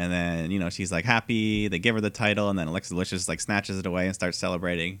 and then she's like happy. They give her the title, and then Alexa Bliss just like snatches it away and starts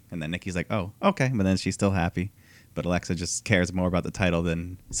celebrating, and then Nikki's like, "Oh, okay," but then she's still happy. But Alexa just cares more about the title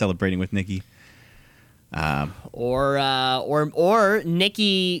than celebrating with Nikki. Or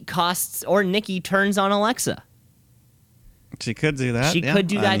Nikki turns on Alexa. She could do that. She could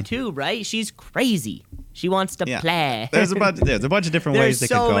do that too, right? She's crazy. She wants to play. There's a bunch of different ways they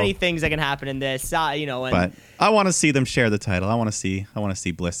could go. There's so many things that can happen in this, But I want to see them share the title. I want to see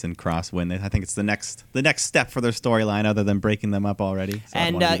Bliss and Cross win it. I think it's the next step for their storyline, other than breaking them up already. So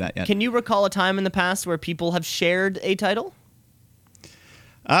and can you recall a time in the past where people have shared a title?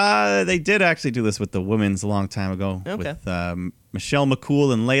 They did actually do this with the women's a long time ago with Michelle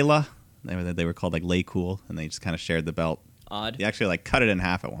McCool and Layla. They were called like Lay Cool, and they just kind of shared the belt. Odd. They actually cut it in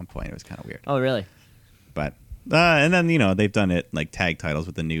half at one point. It was kind of weird. Oh, really? But and then they've done it like tag titles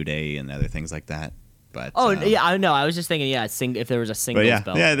with the New Day and other things like that. But yeah, I know. I was just thinking, yeah, if there was a but singles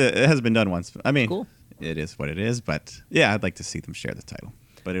belt. yeah, it has been done once. I mean, Cool. It is what it is. But yeah, I'd like to see them share the title.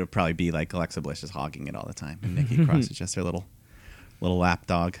 But it would probably be like Alexa Bliss just hogging it all the time, and Nikki Cross is just her little lap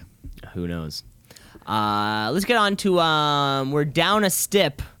dog. Who knows? Let's get on to we're down a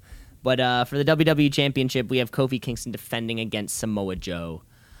step, but for the WWE Championship, we have Kofi Kingston defending against Samoa Joe.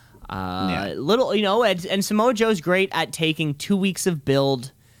 Little, and Samoa Joe's great at taking 2 weeks of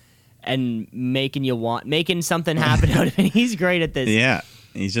build and making something happen out of it. He's great at this. Yeah,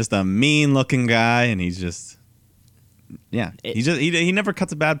 he's just a mean-looking guy, and he's just. Yeah, he never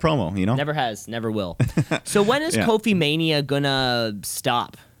cuts a bad promo, Never has, never will. So when is Kofi Mania gonna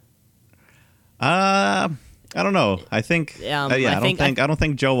stop? I don't know. I think I don't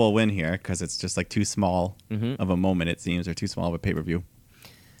think Joe will win here because it's just like too small of a moment, it seems, or too small of a pay-per-view.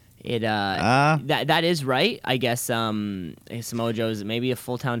 That is right. I guess Samoa Joe is maybe a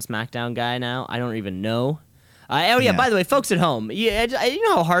full-time SmackDown guy now. I don't even know. By the way, folks at home, you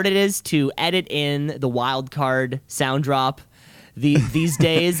know how hard it is to edit in the Wildcard sound drop these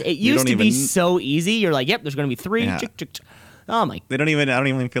days? It used to be so easy. You're like, yep, there's going to be 3. Yeah. Oh my! I don't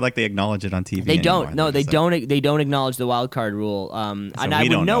even feel like they acknowledge it on TV. They don't. Anymore. No, they don't. They don't acknowledge the Wildcard rule. And I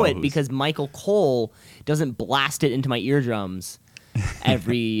would know it because Michael Cole doesn't blast it into my eardrums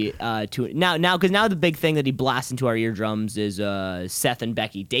every now because now the big thing that he blasts into our eardrums is Seth and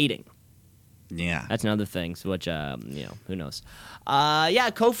Becky dating. Yeah, that's another thing. So which who knows?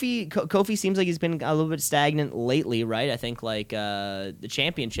 Kofi seems like he's been a little bit stagnant lately, right? I think like the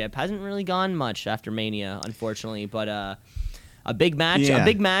championship hasn't really gone much after Mania, unfortunately. But a big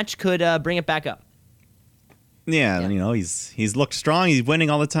match could bring it back up. Yeah, he's looked strong. He's winning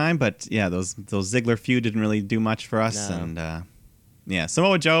all the time, but yeah, those Ziggler feud didn't really do much for us. No. And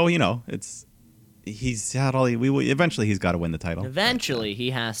Samoa Joe, he's had all. Eventually, he's got to win the title. Eventually,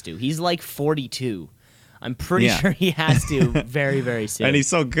 he has to. He's like 42. I'm pretty sure he has to very, very soon. And he's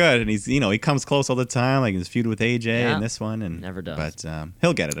so good, and he's he comes close all the time, like his feud with AJ and this one, and never does. But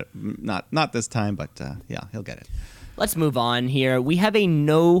he'll get it. Not this time, but he'll get it. Let's move on here. We have a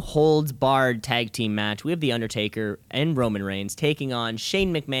no-holds-barred tag team match. We have The Undertaker and Roman Reigns taking on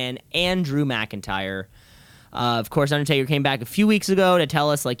Shane McMahon and Drew McIntyre. Of course, Undertaker came back a few weeks ago to tell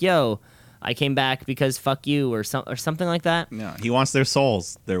us, like, yo, I came back because fuck you or something like that. Yeah, he wants their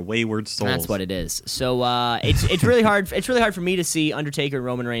souls, their wayward souls. That's what it is. So it's really hard. It's really hard for me to see Undertaker and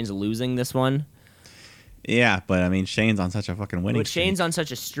Roman Reigns losing this one. Yeah, but I mean, Shane's on such a fucking winning streak. Shane's on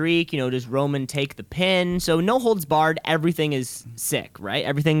such a streak, does Roman take the pin? So no holds barred, everything is sick, right?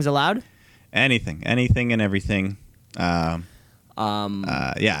 Everything's allowed? Anything and everything. It's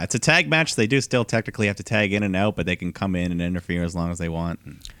a tag match. They do still technically have to tag in and out, but they can come in and interfere as long as they want.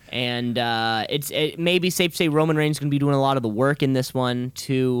 And it may be safe to say Roman Reigns is going to be doing a lot of the work in this one,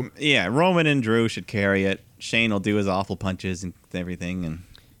 too. Yeah, Roman and Drew should carry it. Shane will do his awful punches and everything and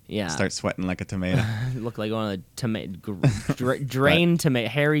start sweating like a tomato. Look like one of the drained tomato,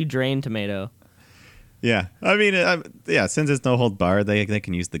 hairy drained tomato. Yeah, I mean, since it's no hold bar, they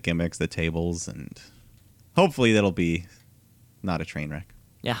can use the gimmicks, the tables, and hopefully that'll be not a train wreck.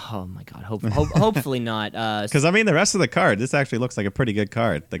 Yeah, oh my God, hopefully not. Because I mean, the rest of the card, this actually looks like a pretty good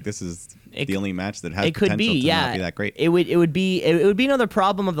card. Like this is the only match that has potential to not be that great. It would be another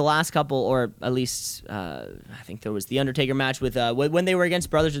problem of the last couple, or at least I think there was the Undertaker match with when they were against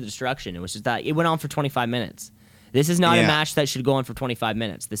Brothers of Destruction. It was just that it went on for 25 minutes. This is not a match that should go on for 25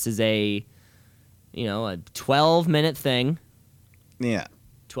 minutes. This is a 12-minute thing. Yeah,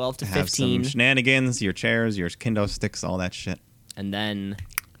 12 to have 15 some shenanigans, your chairs, your kendo sticks, all that shit, and then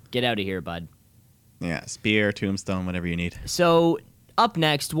get out of here, bud. Yeah, spear, tombstone, whatever you need. So up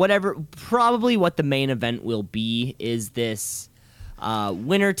next, probably what the main event will be is this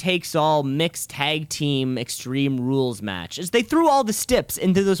winner takes all mixed tag team Extreme Rules match. As they threw all the steps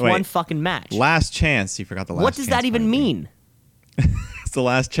into this one fucking match. Last chance. You forgot the last chance. What does that even mean? It's the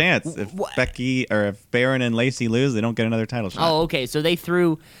last chance. If Becky or if Baron and Lacey lose, they don't get another title shot. Oh, okay. So they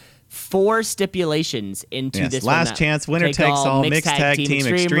threw 4 stipulations into this last chance, winner takes all, mixed tag team,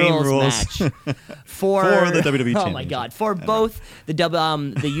 extreme rules match for the WWE Championship. Oh my God, for both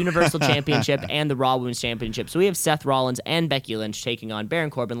the Universal Championship and the Raw Women's Championship. So we have Seth Rollins and Becky Lynch taking on Baron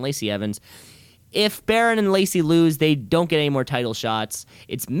Corbin, Lacey Evans. If Baron and Lacey lose, they don't get any more title shots.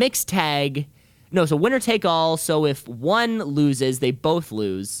 It's mixed tag. No, so winner take all. So if one loses, they both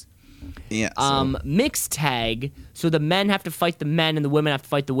lose. Yeah. Mixed tag, so the men have to fight the men and the women have to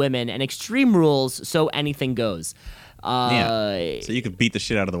fight the women, and Extreme Rules, so anything goes. So you could beat the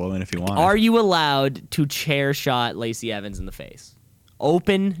shit out of the woman if you want. Are you allowed to chair shot Lacey Evans in the face?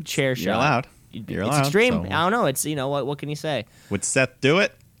 Open chair shot. You're allowed. You're allowed. It's extreme. So. I don't know. It's what can you say? Would Seth do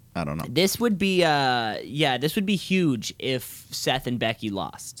it? I don't know. This would be this would be huge if Seth and Becky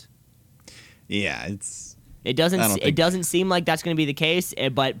lost. Yeah, It doesn't seem like that's going to be the case,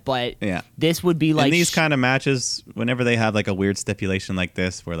 but yeah. This would be like in these kind of matches, whenever they have like a weird stipulation like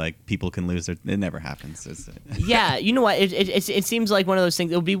this, where like people can lose, it never happens. Yeah, you know what? It seems like one of those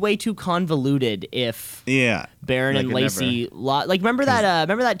things. It would be way too convoluted if Baron and Lacey lost. Like remember that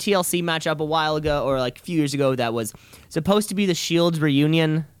TLC matchup a while ago, or like a few years ago, that was supposed to be the Shield's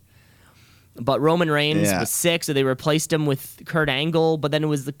reunion. But Roman Reigns was sick, so they replaced him with Kurt Angle. But then it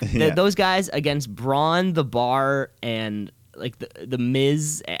was those guys against Braun, The Bar, and like the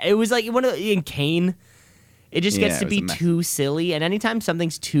Miz. It was like and Kane. It just gets to be too silly. And anytime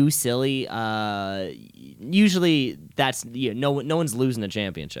something's too silly, usually that's no one's losing the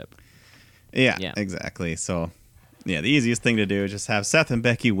championship. Yeah, exactly. So the easiest thing to do is just have Seth and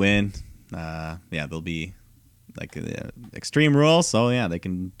Becky win. They'll be like Extreme Rules, so they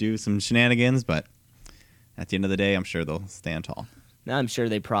can do some shenanigans, but at the end of the day, I'm sure they'll stand tall. I'm sure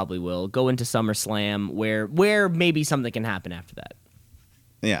they probably will go into SummerSlam, where maybe something can happen after that.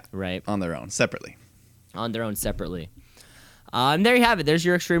 Yeah, right. On their own, separately. And there you have it. There's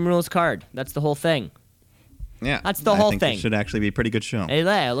your Extreme Rules card. That's the whole thing. Yeah, that's the whole thing. It should actually be a pretty good show.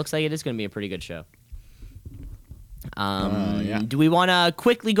 It looks like it is going to be a pretty good show. Do we want to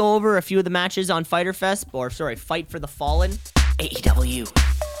quickly go over a few of the matches on Fight for the Fallen? AEW.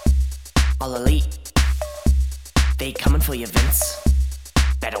 All Elite. They coming for you, Vince.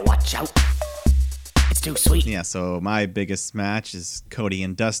 Better watch out. It's too sweet. Yeah, so my biggest match is Cody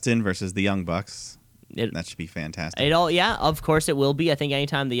and Dustin versus the Young Bucks. That should be fantastic. Of course it will be. I think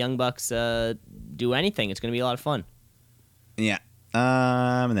anytime the Young Bucks do anything, it's going to be a lot of fun. Yeah.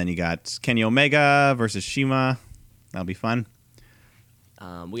 And then you got Kenny Omega versus Shima. That'll be fun.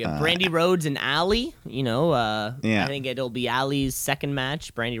 We have Brandy Rhodes and Allie. I think it'll be Allie's second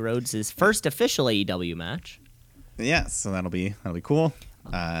match. Brandy Rhodes' first official AEW match. Yeah, so that'll be cool.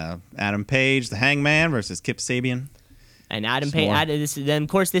 Adam Page, the Hangman versus Kip Sabian. And Adam Page. Then of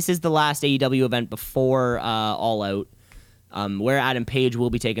course this is the last AEW event before All Out, where Adam Page will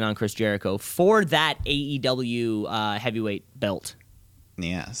be taking on Chris Jericho for that AEW heavyweight belt.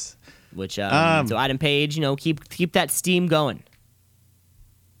 Yes. Which so Adam Page, keep that steam going.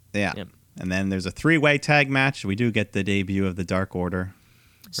 Yeah. And then there's a 3-way tag match. We do get the debut of the Dark Order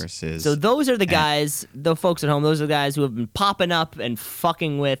versus. So those are the guys, the folks at home. Those are the guys who have been popping up and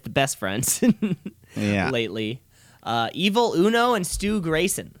fucking with the Best Friends. Lately, Evil Uno and Stu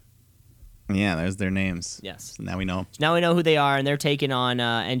Grayson. Yeah, there's their names. Yes. So now we know. Now we know who they are, and they're taking on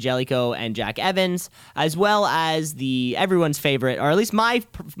Angelico and Jack Evans, as well as everyone's favorite, or at least my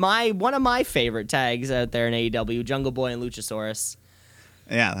one of my favorite tags out there in AEW, Jungle Boy and Luchasaurus.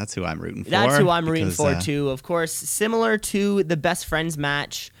 Yeah, that's who I'm rooting for. That's who I'm rooting for too. Of course, similar to the Best Friends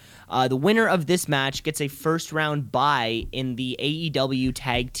match, the winner of this match gets a first round bye in the AEW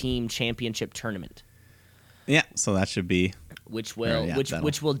Tag Team Championship tournament. Yeah, so that should be. Which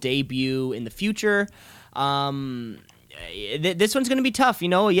will debut in the future. This one's going to be tough,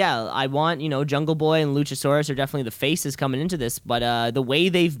 I want, Jungle Boy and Luchasaurus are definitely the faces coming into this, but the way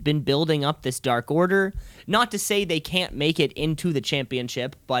they've been building up this Dark Order, not to say they can't make it into the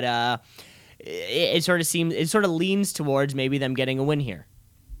championship, but it sort of leans towards maybe them getting a win here.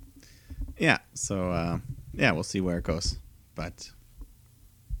 Yeah, so we'll see where it goes, but.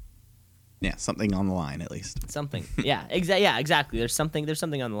 Yeah, something on the line at least. Something. Yeah, exactly. There's something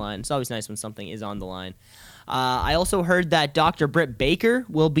on the line. It's always nice when something is on the line. I also heard that Dr. Britt Baker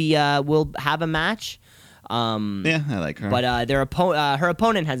will have a match. Yeah, I like her. But her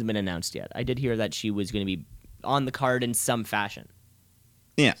opponent hasn't been announced yet. I did hear that she was going to be on the card in some fashion.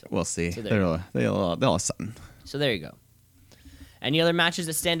 Yeah, we'll see. So they'll have something. So there you go. Any other matches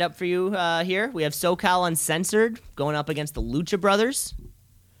that stand up for you here? We have SoCal Uncensored going up against the Lucha Brothers.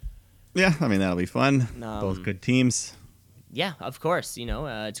 Yeah, I mean, that'll be fun. Both good teams. Yeah, of course. It's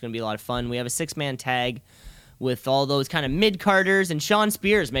going to be a lot of fun. We have a 6-man tag with all those kind of mid-carders, and Sean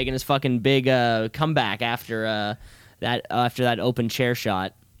Spears making his fucking big comeback after that open chair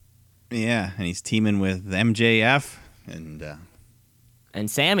shot. Yeah, and he's teaming with MJF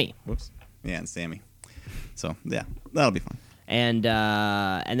and Sammy. Whoops. Yeah, and Sammy. So, yeah, that'll be fun. And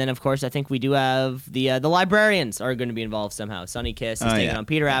then, of course, I think we do have the Librarians are going to be involved somehow. Sonny Kiss is taking on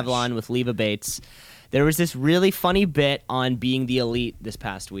Peter Avalon with Leva Bates. There was this really funny bit on Being the Elite this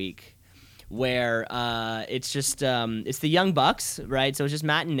past week where it's just it's the Young Bucks, right? So it's just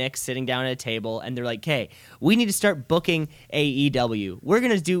Matt and Nick sitting down at a table, and they're like, "Hey, we need to start booking AEW. We're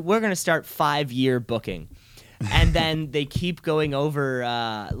gonna start 5-year booking." And then they keep going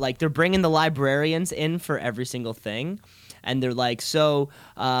over, like they're bringing the Librarians in for every single thing. and they're like, so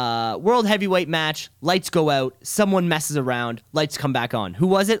world heavyweight match, lights go out, someone messes around, lights come back on. Who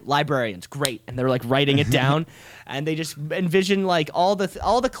was it? Librarians. Great. And they're like writing it down, and they just envision like all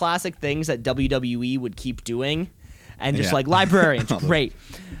the classic things that WWE would keep doing, and just like librarians. Great.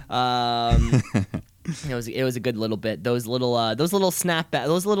 It was a good little bit. Those little snapback,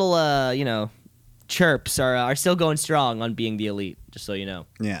 those little chirps are still going strong on being the elite. Just so you know.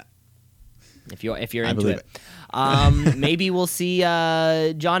 Yeah. If you're into it. Maybe we'll see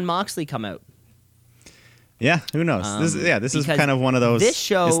John Moxley come out. Yeah, who knows? This is kind of one of those. This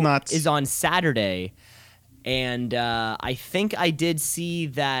show is on Saturday, and I think I did see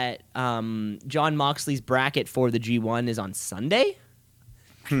that John Moxley's bracket for the G1 is on Sunday.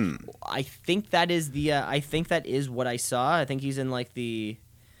 I think that is what I saw. I think he's in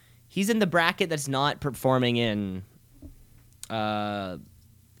the bracket that's not performing in the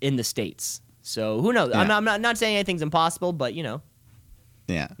States. So who knows? Yeah. I'm not saying anything's impossible, but Yeah.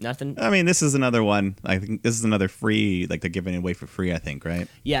 nothing. I mean, this is another one. I think this is another free, like they're giving it away for free, I think, right?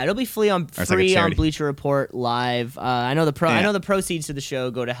 Yeah, it'll be free on Bleacher Report Live. I know the proceeds to the show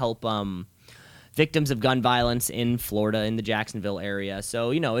go to help victims of gun violence in Florida, in the Jacksonville area.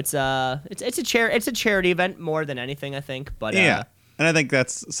 So it's a charity event more than anything, I think. But yeah. And I think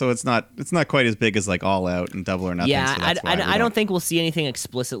it's not quite as big as like All Out and Double or Nothing. Yeah, so I don't think we'll see anything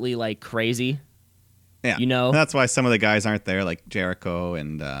explicitly like crazy. Yeah, And that's why some of the guys aren't there, like Jericho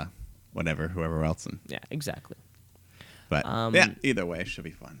and whoever else. Yeah, exactly. But either way, it should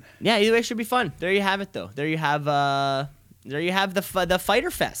be fun. Yeah, either way, it should be fun. There you have it, though. There you have the Fighter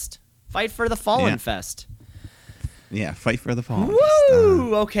Fest, Fight for the Fallen Fest. Yeah, Fight for the Fallen.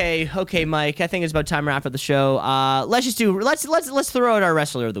 Woo! Okay, Mike. I think it's about time to wrap up the show. Let's throw out our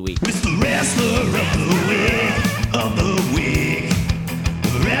wrestler of the week. It's the wrestler of the week.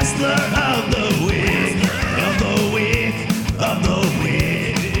 Wrestler of the week. Of the week. Of the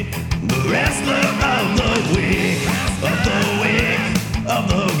week. The wrestler of the week. Of the week. Of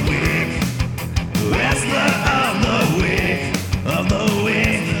the week. Wrestler of the week. Of the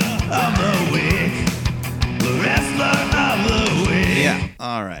week. Of the week. The wrestler of the week. Yeah.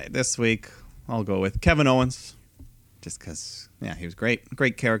 All right. This week, I'll go with Kevin Owens, just because he was great.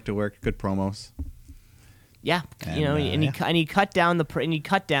 Great character work. Good promos. Yeah, And, he cut down the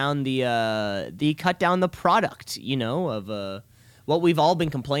product, of what we've all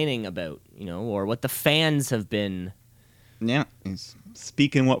been complaining about, or what the fans have been. Yeah, he's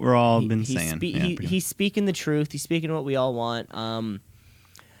speaking what we're all been saying. He's speaking the truth. He's speaking what we all want.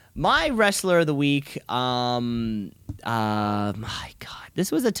 My wrestler of the week. My God, this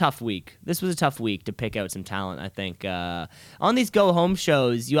was a tough week. This was a tough week to pick out some talent. I think on these go home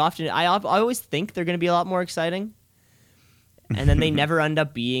shows, I always think they're going to be a lot more exciting, and then they never end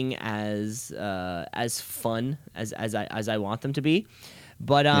up being as fun as I want them to be.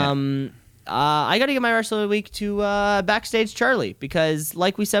 But I got to give my wrestler of the week to Backstage Charlie, because,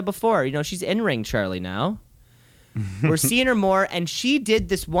 like we said before, she's in ring Charlie now. We're seeing her more, and she did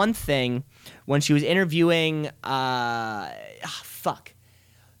this one thing when she was interviewing.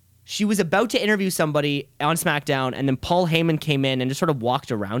 She was about to interview somebody on SmackDown, and then Paul Heyman came in and just sort of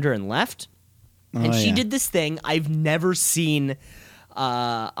walked around her and left. She did this thing I've never seen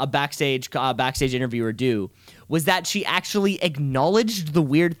a backstage interviewer do. Was that she actually acknowledged the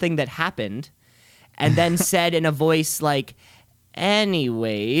weird thing that happened, and then said in a voice like,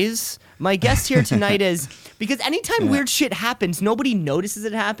 "Anyways, my guest here tonight is," because anytime weird shit happens, nobody notices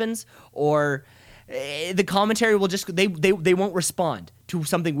it happens, or the commentary will just they won't respond to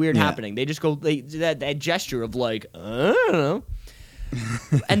something weird happening. They just go that gesture of like, I don't know.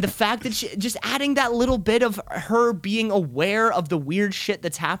 And the fact that she just adding that little bit of her being aware of the weird shit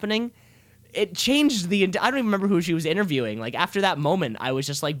that's happening, it changed I don't even remember who she was interviewing. Like, after that moment, I was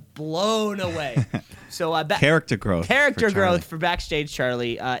just like blown away. So character growth for Backstage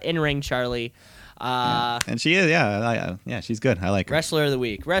Charlie, in ring Charlie, and she is, she's good. I like her. Wrestler of the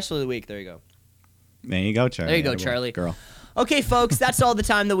week. There you go. There you go, Charlie. There you go, Charlie. Girl. Okay, folks, that's all the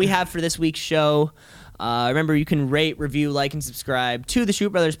time that we have for this week's show. Remember, you can rate, review, like, and subscribe to the Shoot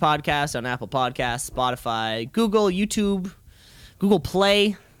Brothers Podcast on Apple Podcasts, Spotify, Google, YouTube, Google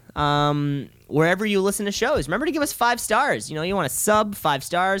Play, wherever you listen to shows. Remember to give us 5 stars. You want to sub, 5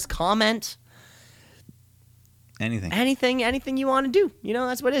 stars, comment. Anything you want to do.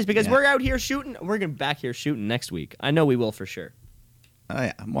 That's what it is. Because we're out here shooting. We're going to be back here shooting next week. I know we will for sure. Oh,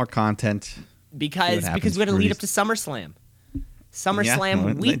 yeah. More content. Because we're going to lead up to SummerSlam.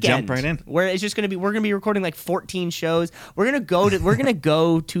 SummerSlam weekend. Jump right in. Where it's just going to be, we're going to be recording like 14 shows. We're going to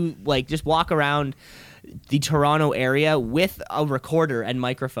go to like just walk around the Toronto area with a recorder and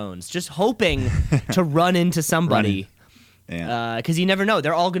microphones, just hoping to run into somebody Yeah. Because you never know.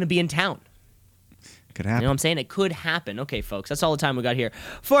 They're all going to be in town. Could You happen. know what I'm saying? It could happen. Okay, folks, that's all the time we got here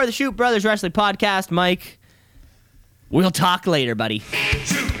for the Shoot Brothers Wrestling Podcast. Mike, we'll talk later, buddy.